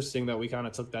actually interesting that we kind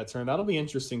of took that turn. That'll be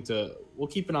interesting we'll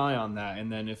keep an eye on that.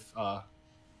 And then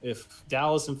if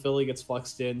Dallas and Philly gets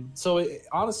flexed in, so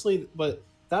honestly, but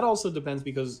that also depends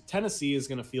because Tennessee is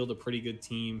going to field a pretty good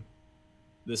team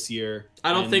this year.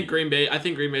 I think Green Bay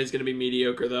is going to be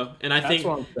mediocre though, and I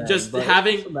think just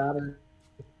having it doesn't matter.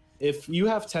 If you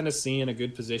have Tennessee in a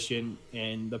good position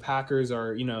and the Packers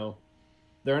are,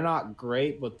 they're not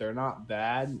great, but they're not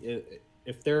bad.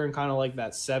 If they're in kind of like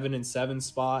that 7-7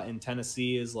 spot and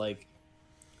Tennessee is like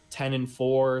 10-4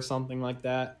 or something like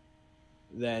that,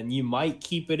 then you might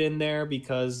keep it in there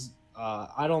because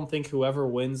I don't think whoever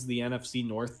wins the NFC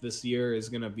North this year is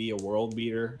going to be a world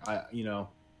beater. I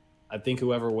think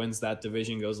whoever wins that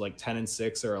division goes like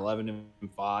 10-6 or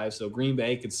 11-5. So Green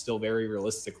Bay could still very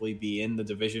realistically be in the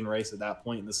division race at that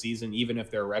point in the season, even if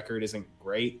their record isn't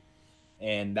great.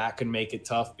 And that could make it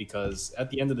tough because at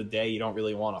the end of the day, you don't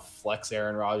really want to flex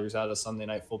Aaron Rodgers out of Sunday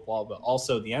Night Football. But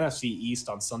also the NFC East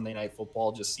on Sunday Night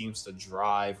Football just seems to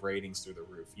drive ratings through the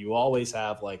roof. You always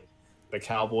have like the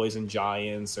Cowboys and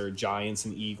Giants or Giants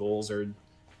and Eagles or,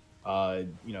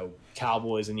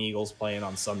 Cowboys and Eagles playing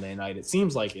on Sunday night. It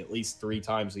seems like at least 3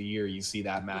 times a year you see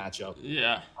that matchup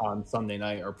on Sunday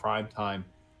night or prime time.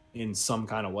 in some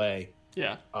kind of way.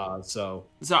 Yeah. So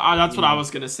that's what I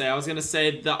was going to say. I was going to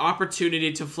say the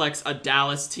opportunity to flex a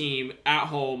Dallas team at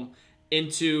home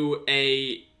into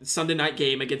a Sunday night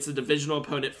game against a divisional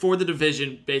opponent for the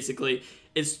division, basically,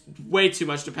 is way too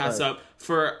much to pass up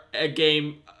for a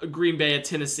game, Green Bay at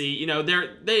Tennessee. You know,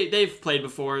 they've played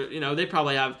before. You know, they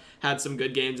probably have had some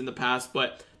good games in the past,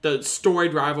 but the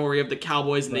storied rivalry of the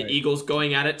Cowboys and the Eagles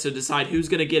going at it to decide who's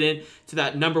going to get in to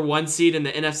that number 1 seed in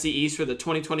the NFC East for the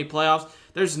 2020 playoffs.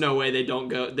 There's no way they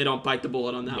don't bite the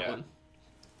bullet on that one.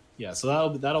 Yeah, so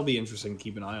that'll be interesting to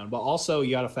keep an eye on. But also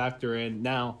you got to factor in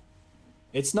now.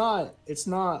 It's not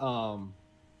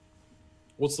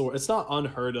what's the word? It's not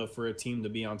unheard of for a team to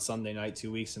be on Sunday night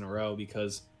 2 weeks in a row,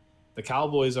 because the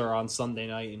Cowboys are on Sunday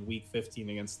night in Week 15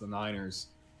 against the Niners.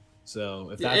 So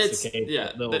if that's the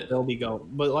case, they'll be going.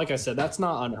 But like I said, that's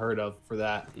not unheard of for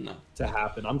that to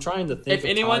happen. I'm trying to think.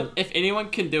 If anyone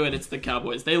can do it, it's the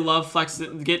Cowboys. They love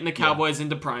getting the Cowboys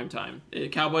into prime time. The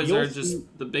Cowboys are just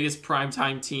the biggest prime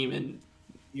time team in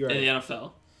the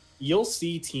NFL. You'll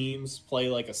see teams play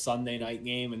like a Sunday night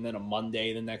game and then a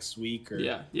Monday the next week,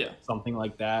 or something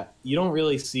like that. You don't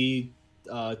really see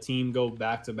a team go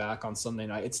back to back on Sunday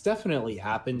night. It's definitely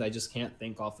happened. I just can't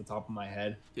think off the top of my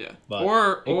head. Yeah. But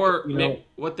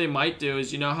what they might do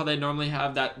is, you know how they normally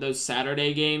have those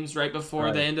Saturday games right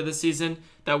before the end of the season,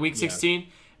 that Week 16.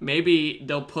 Maybe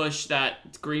they'll push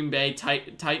that Green Bay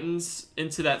Titans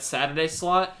into that Saturday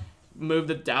slot.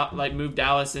 Move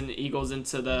Dallas and Eagles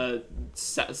into the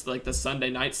Sunday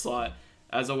night slot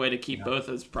as a way to keep both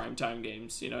as primetime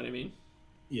games. You know what I mean?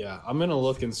 Yeah, I'm going to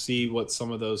look and see what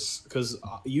some of those, because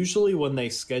usually when they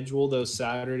schedule those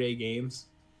Saturday games,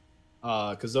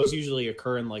 because those usually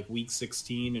occur in like Week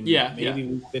 16 and maybe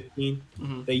Week 15,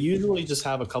 they usually just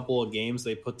have a couple of games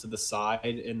they put to the side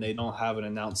and they don't have an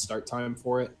announced start time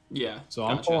for it. Yeah. So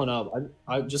I'm pulling up.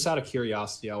 I just out of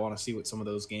curiosity, I want to see what some of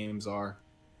those games are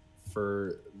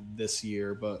for this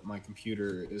year, but my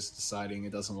computer is deciding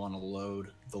it doesn't want to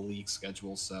load the league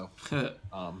schedule, so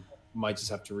might just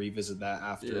have to revisit that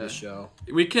after the show.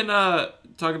 We can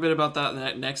talk a bit about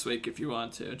that next week if you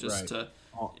want to, to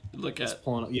look at.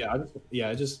 Pulling up.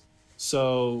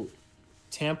 So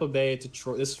Tampa Bay at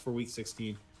Detroit. This is for Week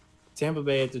 16. Tampa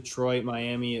Bay at Detroit,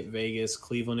 Miami at Vegas,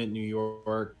 Cleveland at New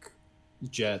York,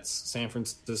 Jets, San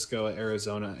Francisco at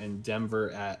Arizona, and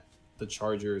Denver at the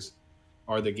Chargers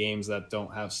are the games that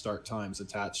don't have start times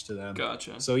attached to them.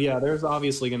 Gotcha. So there's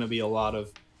obviously going to be a lot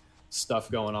of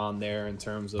stuff going on there in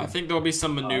terms of. I think there'll be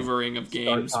some maneuvering of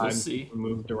games. We'll see.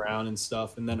 Moved around and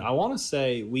stuff, and then I want to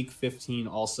say Week 15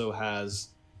 also has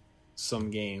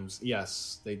some games.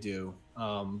 Yes, they do.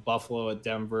 Buffalo at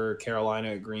Denver,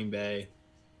 Carolina at Green Bay,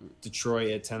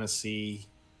 Detroit at Tennessee,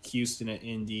 Houston at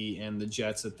Indy, and the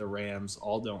Jets at the Rams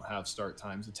all don't have start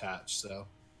times attached. So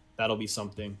that'll be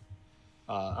something.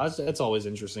 It's always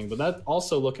interesting, but that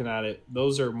also, looking at it,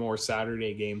 those are more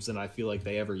Saturday games than I feel like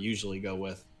they ever usually go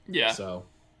with. Yeah. So,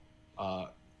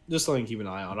 just something to keep an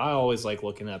eye on. I always like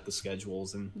looking at the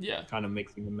schedules and kind of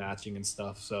mixing and matching and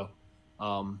stuff. So,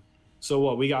 so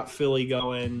what we got Philly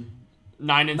going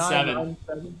 9-7,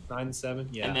 9-7,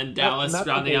 yeah, and then Dallas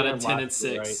rounding out at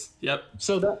 10-6. Right? Yep.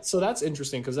 So that's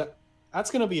interesting, because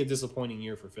that's going to be a disappointing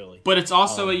year for Philly. But it's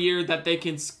also a year that they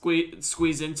can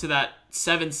squeeze into that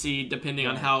 7 seed depending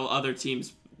on how other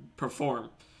teams perform.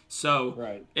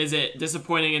 So is it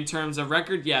disappointing in terms of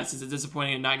record? Yes. Is it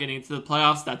disappointing in not getting into the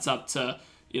playoffs? That's up to,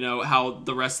 how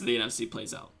the rest of the NFC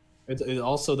plays out. It's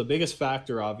also, the biggest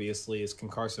factor, obviously, is can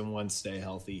Carson Wentz stay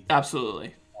healthy?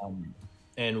 Absolutely.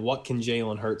 And what can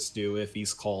Jalen Hurts do if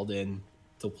he's called in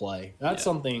to play? That's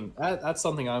something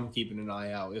I'm keeping an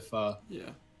eye out.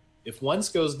 If Wentz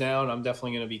goes down, I'm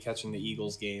definitely going to be catching the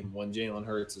Eagles game when Jalen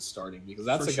Hurts is starting, because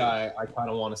that's a guy I kind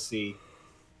of want to see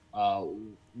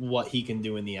what he can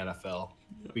do in the NFL.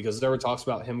 Yeah. Because there were talks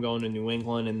about him going to New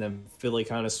England, and then Philly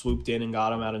kind of swooped in and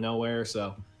got him out of nowhere.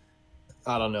 So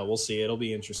I don't know. We'll see. It'll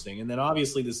be interesting. And then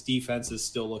obviously this defense is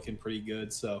still looking pretty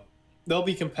good, so they'll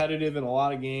be competitive in a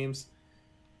lot of games.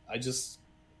 I just,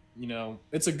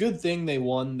 it's a good thing they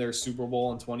won their Super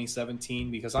Bowl in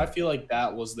 2017, because I feel like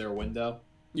that was their window.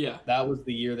 Yeah. That was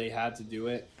the year they had to do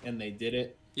it, and they did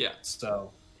it. Yeah.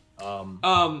 So,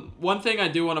 one thing I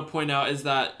do want to point out is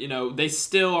that, they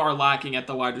still are lacking at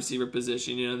the wide receiver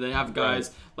position. They have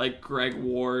guys like Greg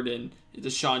Ward and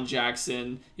Deshaun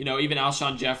Jackson, even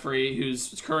Alshon Jeffrey,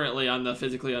 who's currently on the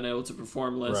physically unable to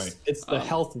perform list. Right. It's the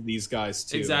health of these guys,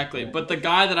 too. Exactly. But the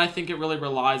guy that I think it really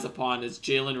relies upon is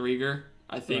Jalen Reagor.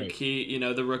 I think he,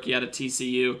 the rookie out of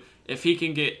TCU, if he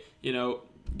can get,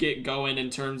 get going in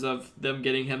terms of them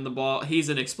getting him the ball. He's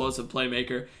an explosive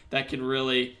playmaker that can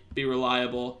really be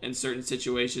reliable in certain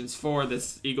situations for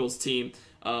this Eagles team.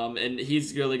 And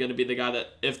he's really going to be the guy that,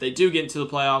 if they do get into the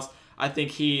playoffs, I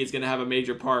think he is going to have a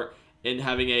major part in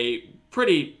having a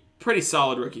pretty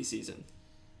solid rookie season.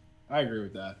 I agree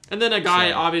with that. And then a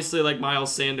guy, obviously, like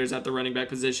Miles Sanders at the running back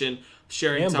position,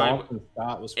 sharing and time. Boston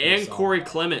Scott was and solid. Corey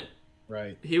Clement.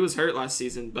 Right. He was hurt last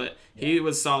season, but he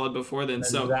was solid before then. And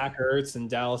so Zach Ertz and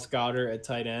Dallas Goedert at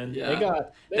tight end. Yeah.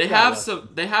 They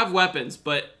have weapons,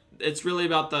 but it's really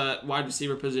about the wide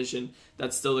receiver position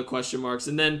that's still the question marks.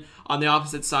 And then on the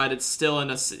opposite side, it's still in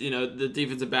the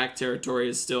defensive back territory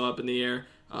is still up in the air.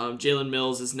 Jalen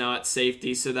Mills is now at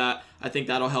safety, so that I think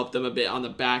that'll help them a bit on the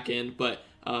back end. But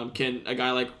can a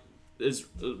guy like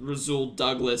Rasul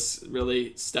Douglas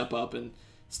really step up and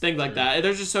things like that?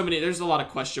 There's just so many. There's a lot of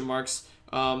question marks.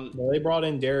 Well, they brought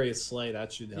in Darius Slay.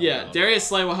 That should help. Yeah, Darius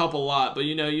Slay will help a lot, but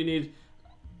you need.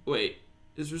 Wait,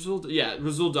 is Rasul? Yeah,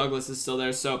 Rasul Douglas is still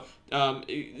there. So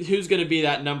who's going to be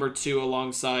that number 2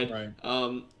 alongside?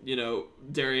 Right.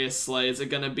 Darius Slay? Is it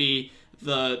going to be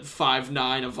the 5'9"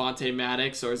 Avonte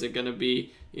Maddox, or is it going to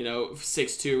be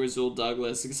 6'2" Rasul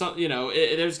Douglas?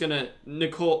 There's gonna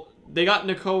They got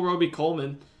Nicole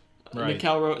Roby-Coleman. Right.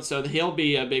 So he'll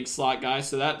be a big slot guy.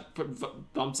 So that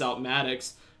bumps out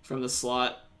Maddox from the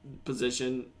slot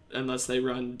position unless they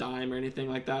run dime or anything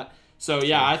like that. So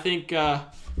yeah, I think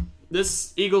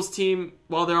this Eagles team,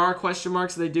 while there are question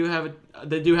marks, they do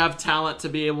have talent to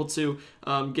be able to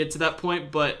get to that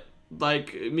point. But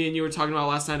like me and you were talking about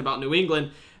last night about New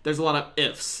England, there's a lot of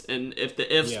ifs, and if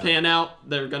the ifs pan out,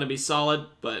 they're going to be solid.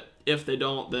 But if they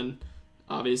don't, then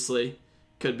obviously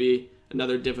could be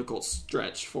another difficult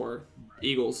stretch for the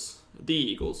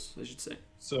Eagles, I should say.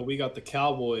 So we got the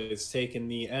Cowboys taking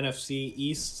the NFC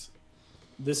East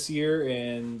this year,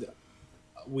 and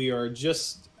we are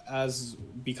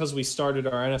because we started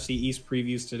our NFC East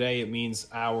previews today, it means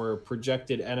our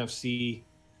projected NFC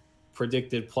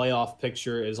predicted playoff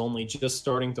picture is only just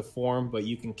starting to form, but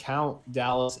you can count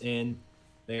Dallas in.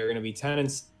 They are going to be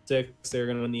 10-6. They're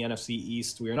going to win the NFC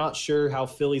East. We are not sure how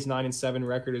Philly's 9-7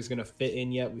 record is going to fit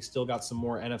in yet. We still got some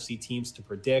more NFC teams to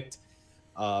predict.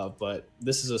 But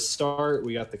this is a start.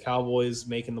 We got the Cowboys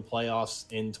making the playoffs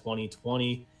in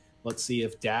 2020. Let's see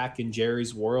if Dak and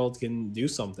Jerry's world can do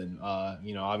something.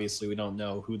 Obviously we don't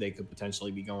know who they could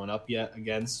potentially be going up yet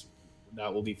against.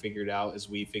 That will be figured out as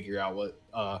we figure out what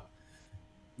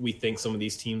we think some of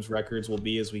these teams' records will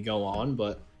be as we go on.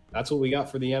 But that's what we got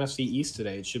for the NFC East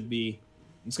today. It's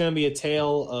going to be a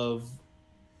tale of,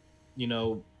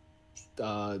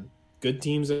 good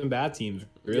teams and bad teams,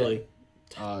 really.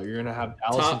 Yeah. You're going to have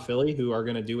Dallas and Philly, who are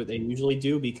going to do what they usually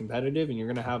do, be competitive, and you're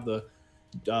going to have the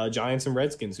Giants and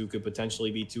Redskins, who could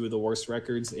potentially be 2 of the worst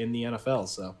records in the NFL.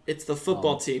 So it's the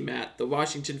football team, Matt, the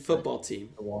Washington football team.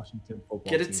 The Washington football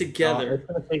team. Get it together.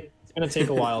 It's going to take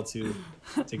a while to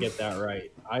get that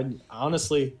right.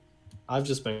 I've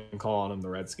just been calling them the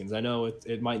Redskins. I know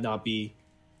it might not be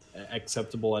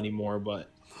acceptable anymore, but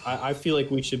I feel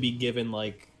like we should be given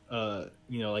like a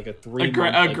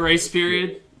 3-month grace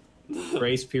period.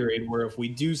 Grace period where if we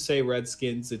do say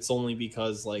Redskins, it's only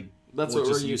because that's what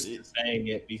we're used to saying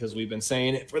it, because we've been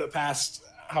saying it for the past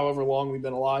however long we've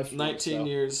been alive. 19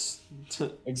 years.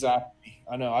 Exactly.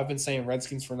 I know. I've been saying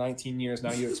Redskins for 19 years.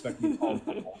 Now you expect me to call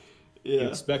them. Yeah. You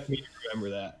expect me to remember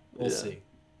that. We'll see.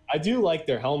 I do like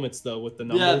their helmets though with the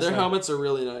numbers. Yeah, their helmets are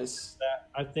really nice.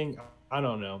 I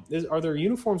don't know. Are their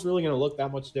uniforms really going to look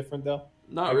that much different though?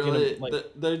 Not really.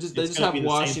 They just have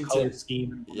Washington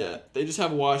scheme. Yeah, they just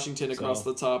have Washington across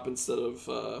the top instead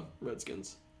of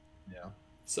Redskins. Yeah.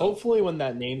 So hopefully, when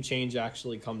that name change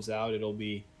actually comes out, it'll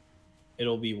be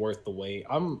worth the wait.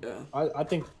 I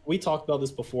think we talked about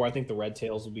this before. I think the Red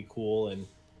Tails will be cool, and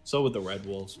so would the Red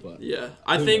Wolves. But yeah,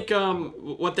 I think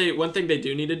one thing they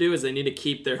do need to do is they need to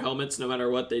keep their helmets no matter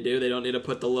what they do. They don't need to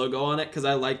put the logo on it, because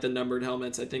I like the numbered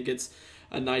helmets. I think it's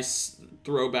a nice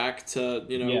throwback to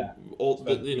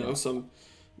some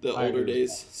the older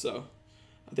days. So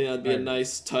I think that'd be a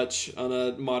nice touch on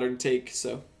a modern take.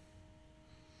 So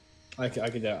I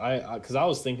could because I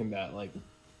was thinking that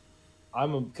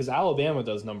because Alabama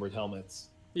does numbered helmets.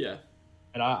 Yeah.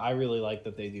 And I really like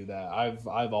that they do that.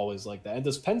 I've always liked that. And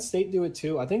does Penn State do it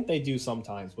too? I think they do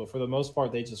sometimes, but for the most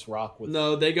part, they just rock with.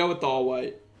 No, they go with the all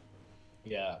white.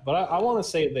 Yeah, but I want to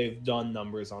say they've done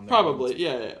numbers on. Probably,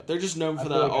 yeah. They're just known for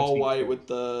that all white with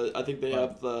the. I think they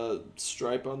have the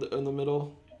stripe in the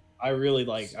middle. I really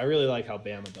like how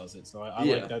Bama does it. So I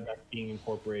like that that's being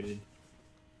incorporated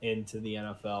into the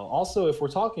NFL. Also, if we're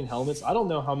talking helmets, I don't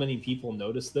know how many people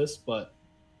notice this, but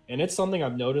and it's something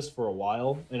I've noticed for a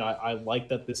while, and I like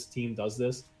that this team does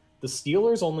this. The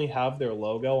Steelers only have their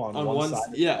logo on one side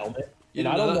of the helmet. And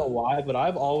I don't know why, but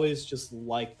I've always just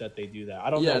liked that they do that. I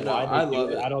don't know why they do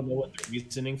it. I don't know what the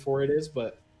reasoning for it is,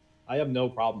 but I have no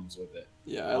problems with it.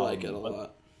 Yeah, I like it a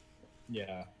lot.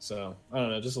 Yeah, so I don't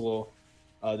know, just a little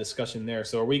discussion there.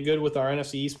 So are we good with our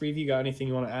NFC East preview? Got anything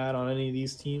you want to add on any of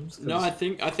these teams? No, I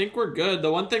think we're good.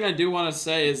 The one thing I do want to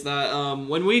say is that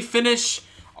when we finish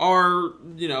our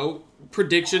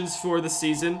predictions for the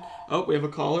season, we have a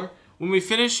caller. When we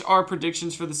finish our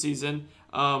predictions for the season,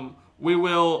 we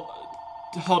will.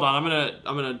 Hold on,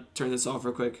 I'm gonna turn this off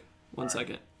real quick. One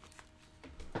second.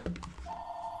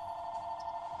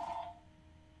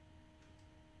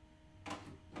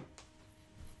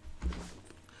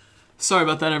 Sorry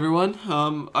about that, everyone.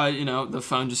 The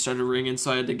phone just started ringing,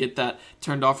 so I had to get that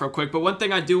turned off real quick. But one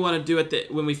thing I do want to do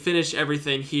when we finish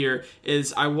everything here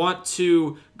is I want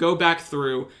to go back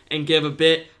through and give a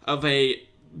bit of a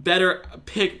better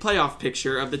playoff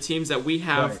picture of the teams that we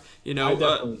have.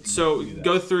 Right. So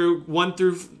go through 1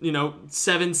 through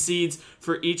 7 seeds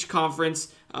for each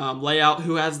conference. Lay out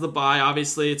who has the bye.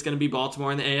 Obviously, it's going to be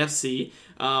Baltimore in the AFC.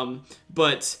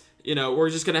 But we're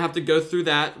just going to have to go through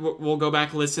that. We'll go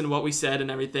back, listen to what we said and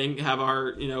everything, have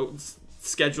our,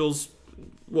 schedules,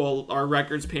 our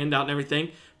records panned out and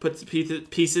everything, put the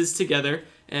pieces together,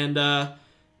 and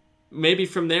maybe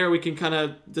from there we can kind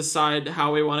of decide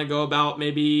how we want to go about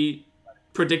maybe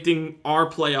predicting our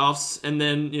playoffs and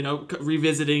then,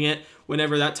 revisiting it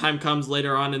whenever that time comes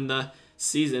later on in the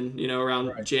season,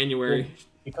 around January. Well,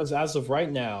 because as of right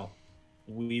now,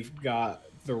 we've got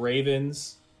the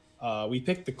Ravens. We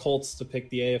picked the Colts to pick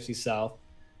the AFC South.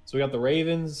 So we got the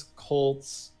Ravens,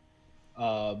 Colts,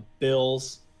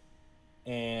 Bills,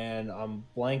 and I'm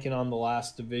blanking on the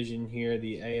last division here,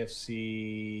 the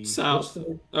AFC South.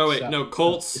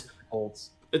 Colts.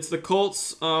 Colts. It's the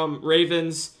Colts,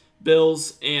 Ravens,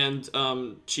 Bills, and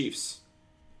Chiefs.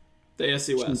 The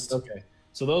AFC West. Okay.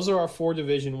 So those are our 4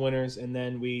 division winners, and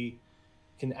then we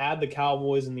can add the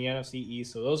Cowboys in the NFC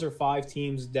East. So those are 5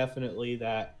 teams definitely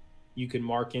that you can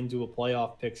mark into a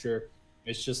playoff picture.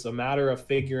 It's just a matter of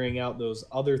figuring out those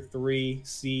other 3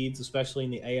 seeds, especially in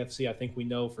the AFC. I think we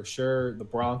know for sure the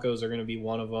Broncos are going to be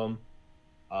one of them.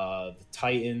 The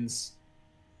Titans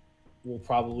will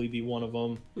probably be one of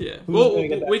them. Yeah.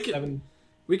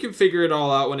 We can figure it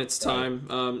all out when it's time.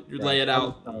 Lay it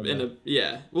out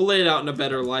we'll lay it out in a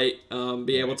better light.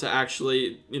 Be able to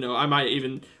actually, I might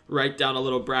even write down a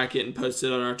little bracket and post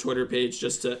it on our Twitter page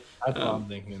just to. That's what I'm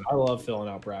thinking. I love filling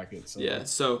out brackets.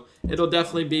 So it'll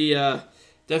definitely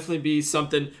be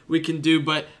something we can do.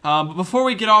 But before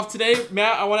we get off today,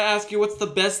 Matt, I want to ask you, what's the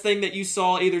best thing that you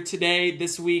saw either today,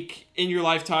 this week, in your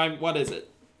lifetime? What is it?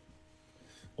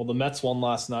 Well, the Mets won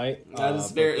last night.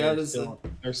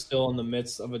 They're still in the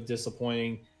midst of a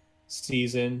disappointing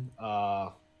season.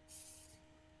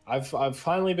 I've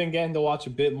finally been getting to watch a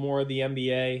bit more of the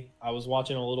NBA. I was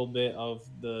watching a little bit of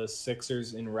the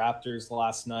Sixers and Raptors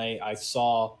last night. I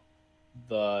saw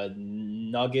the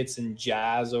Nuggets and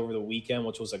Jazz over the weekend,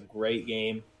 which was a great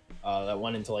game. That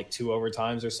went into like 2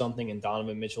 overtimes or something, and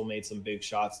Donovan Mitchell made some big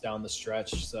shots down the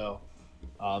stretch. So,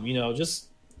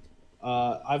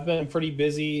 I've been pretty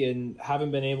busy and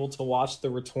haven't been able to watch the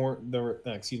return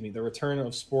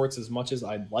of sports as much as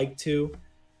I'd like to.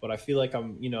 But I feel like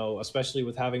I'm, especially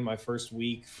with having my first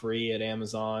week free at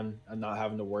Amazon and not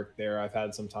having to work there, I've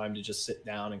had some time to just sit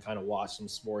down and kind of watch some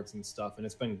sports and stuff. And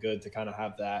it's been good to kind of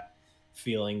have that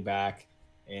feeling back.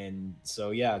 And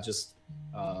so,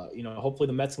 hopefully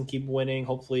the Mets can keep winning.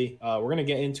 Hopefully we're going to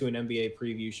get into an NBA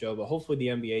preview show, but hopefully the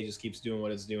NBA just keeps doing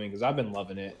what it's doing because I've been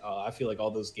loving it. I feel like all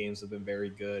those games have been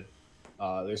very good.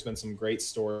 There's been some great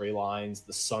storylines.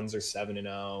 The Suns are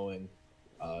 7-0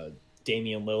 and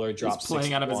Damian Lillard dropped 61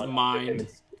 playing out of his mind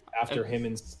after him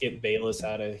and Skip Bayless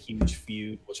had a huge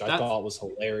feud, which I thought was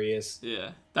hilarious.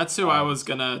 Yeah, that's who I was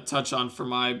gonna touch on for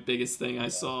my biggest thing I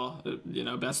saw.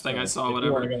 Best thing I saw. Whatever.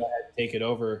 You want to go ahead and take it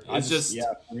over?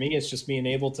 For me, it's just being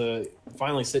able to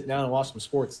finally sit down and watch some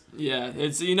sports. Yeah,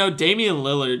 it's Damian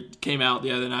Lillard came out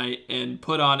the other night and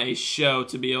put on a show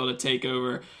to be able to take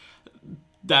over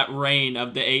that reign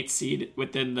of the 8th seed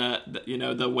within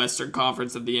the Western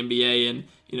Conference of the NBA,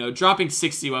 and dropping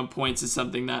 61 points is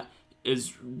something that is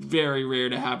very rare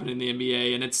to happen in the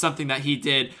NBA, and it's something that he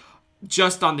did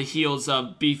just on the heels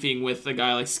of beefing with a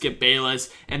guy like Skip Bayless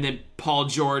and then Paul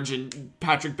George and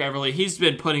Patrick Beverley. He's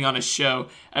been putting on a show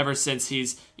ever since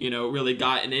he's really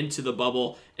gotten into the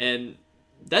bubble, and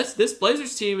this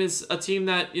Blazers team is a team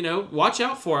that watch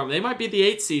out for them. They might be the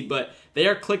 8th seed, but they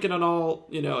are clicking on all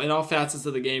in all facets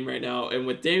of the game right now. And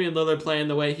with Damian Lillard playing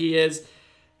the way he is,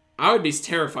 I would be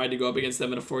terrified to go up against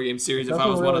them in a 4-game series if I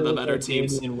was one of the better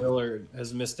teams. Damian Lillard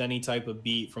has missed any type of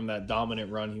beat from that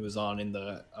dominant run he was on in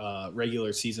the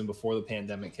regular season before the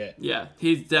pandemic hit. Yeah,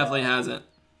 he definitely hasn't.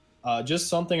 Just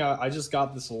something, I just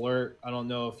got this alert. I don't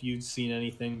know if you've seen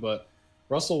anything, but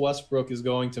Russell Westbrook is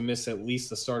going to miss at least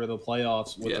the start of the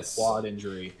playoffs with a quad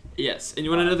injury. Yes, and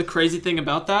you want to know the crazy thing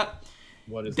about that?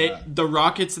 What is that? The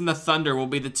Rockets and the Thunder will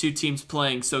be the two teams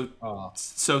playing. So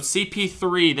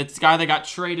CP3, that's the guy that got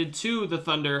traded to the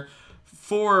Thunder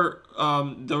for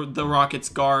the Rockets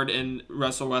guard and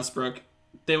Russell Westbrook,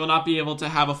 they will not be able to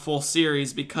have a full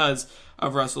series because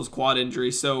of Russell's quad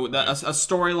injury. So a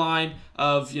storyline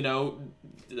of,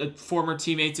 former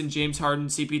teammates in James Harden,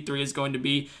 CP3 is going to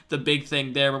be the big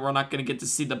thing there, but we're not going to get to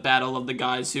see the battle of the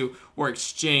guys who were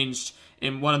exchanged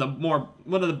in one of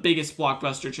the biggest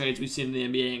blockbuster trades we've seen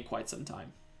in the NBA in quite some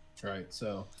time. Right.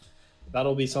 So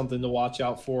that'll be something to watch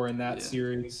out for in that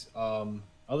series. Other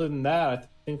than that, I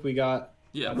think we got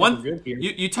one good here.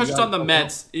 You touched on the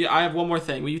Mets. I have one more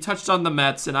thing. Well, you touched on the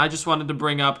Mets, and I just wanted to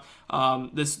bring up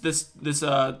this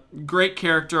great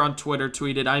character on Twitter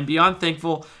tweeted, "I'm beyond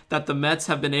thankful that the Mets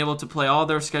have been able to play all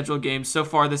their scheduled games so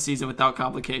far this season without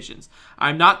complications.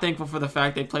 I'm not thankful for the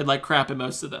fact they played like crap in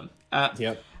most of them."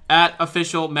 At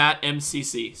official Matt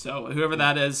MCC. So whoever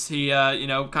that is, he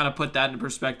kind of put that into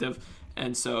perspective,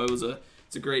 and so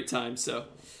it's a great time. So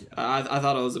I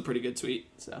thought it was a pretty good tweet.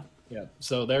 So yeah.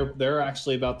 So they're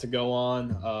actually about to go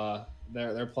on.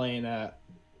 They're playing at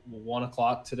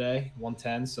 1:00 today,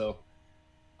 1:10. So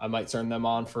I might turn them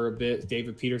on for a bit.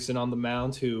 David Peterson on the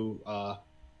mound, who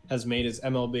has made his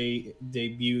MLB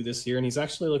debut this year, and he's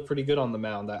actually looked pretty good on the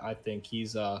mound. I think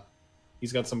he's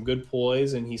got some good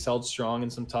poise, and he's held strong in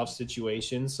some tough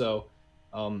situations. So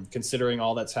considering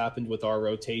all that's happened with our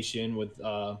rotation, with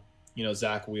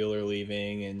Zach Wheeler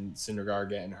leaving and Syndergaard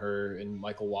getting hurt and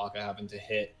Michael Wacha having to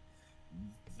hit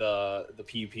the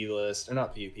PUP list, or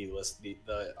not PUP list,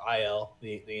 the IL,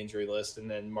 the injury list, and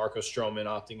then Marco Stroman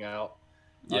opting out.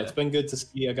 It's been good to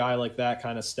see a guy like that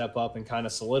kind of step up and kind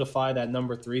of solidify that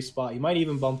number 3 spot. He might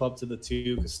even bump up to the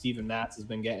 2 because Steven Matz has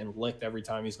been getting licked every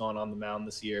time he's gone on the mound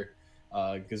this year.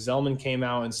 Gesellman came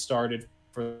out and started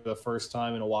for the first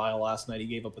time in a while last night. He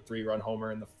gave up a 3-run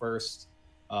homer in the first,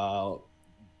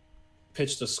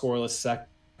 pitched a scoreless second.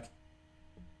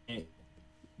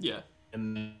 Yeah.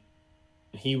 And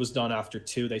he was done after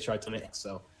 2. They tried to make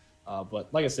so.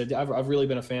 But like I said, I've really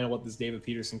been a fan of what this David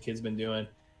Peterson kid's been doing.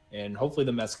 And hopefully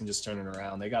the Mets can just turn it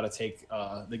around. They got to take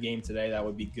the game today. That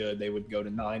would be good. They would go to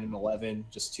 9-11,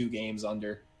 just 2 games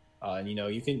under. And,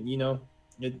 you can,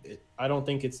 I don't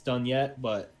think it's done yet,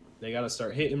 but they got to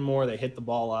start hitting more. They hit the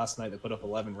ball last night. They put up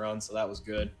 11 runs, so that was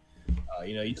good.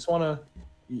 You just want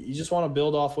to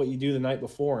build off what you do the night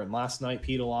before. And last night,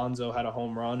 Pete Alonso had a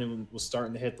home run and was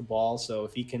starting to hit the ball. So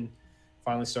if he can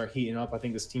finally start heating up, I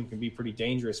think this team can be pretty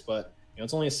dangerous. But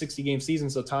it's only a 60-game season,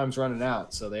 so time's running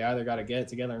out. So they either got to get it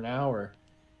together now or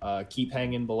keep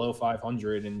hanging below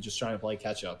 500 and just trying to play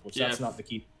catch up, which that's not the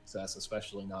key to success,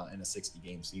 especially not in a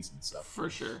 60-game season. So for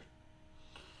sure.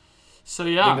 So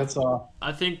yeah,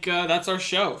 I think that's our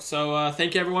show. So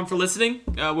thank you everyone for listening.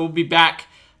 We'll be back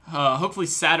hopefully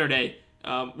Saturday.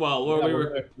 We're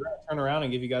gonna turn around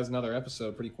and give you guys another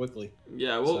episode pretty quickly.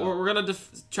 Yeah, we're gonna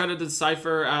try to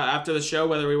decipher after the show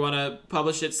whether we want to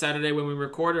publish it Saturday when we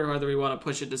record or whether we want to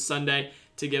push it to Sunday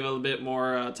to give a little bit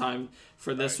more time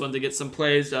for this one to get some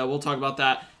plays. We'll talk about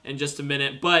that in just a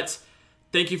minute. But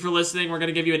thank you for listening. We're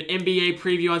gonna give you an NBA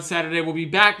preview on Saturday. We'll be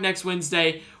back next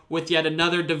Wednesday with yet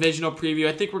another divisional preview.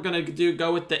 I think we're going to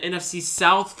go with the NFC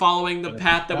South following the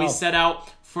path that we set out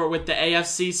for with the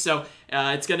AFC. So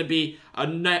it's going to be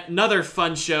another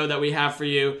fun show that we have for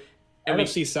you. And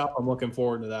NFC South, I'm looking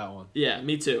forward to that one. Yeah,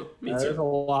 me too. There's a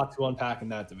lot to unpack in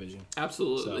that division.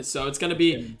 Absolutely. So it's going to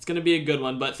be a good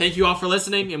one. But thank you all for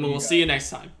listening, and we'll see you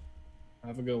next time.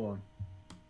 Have a good one.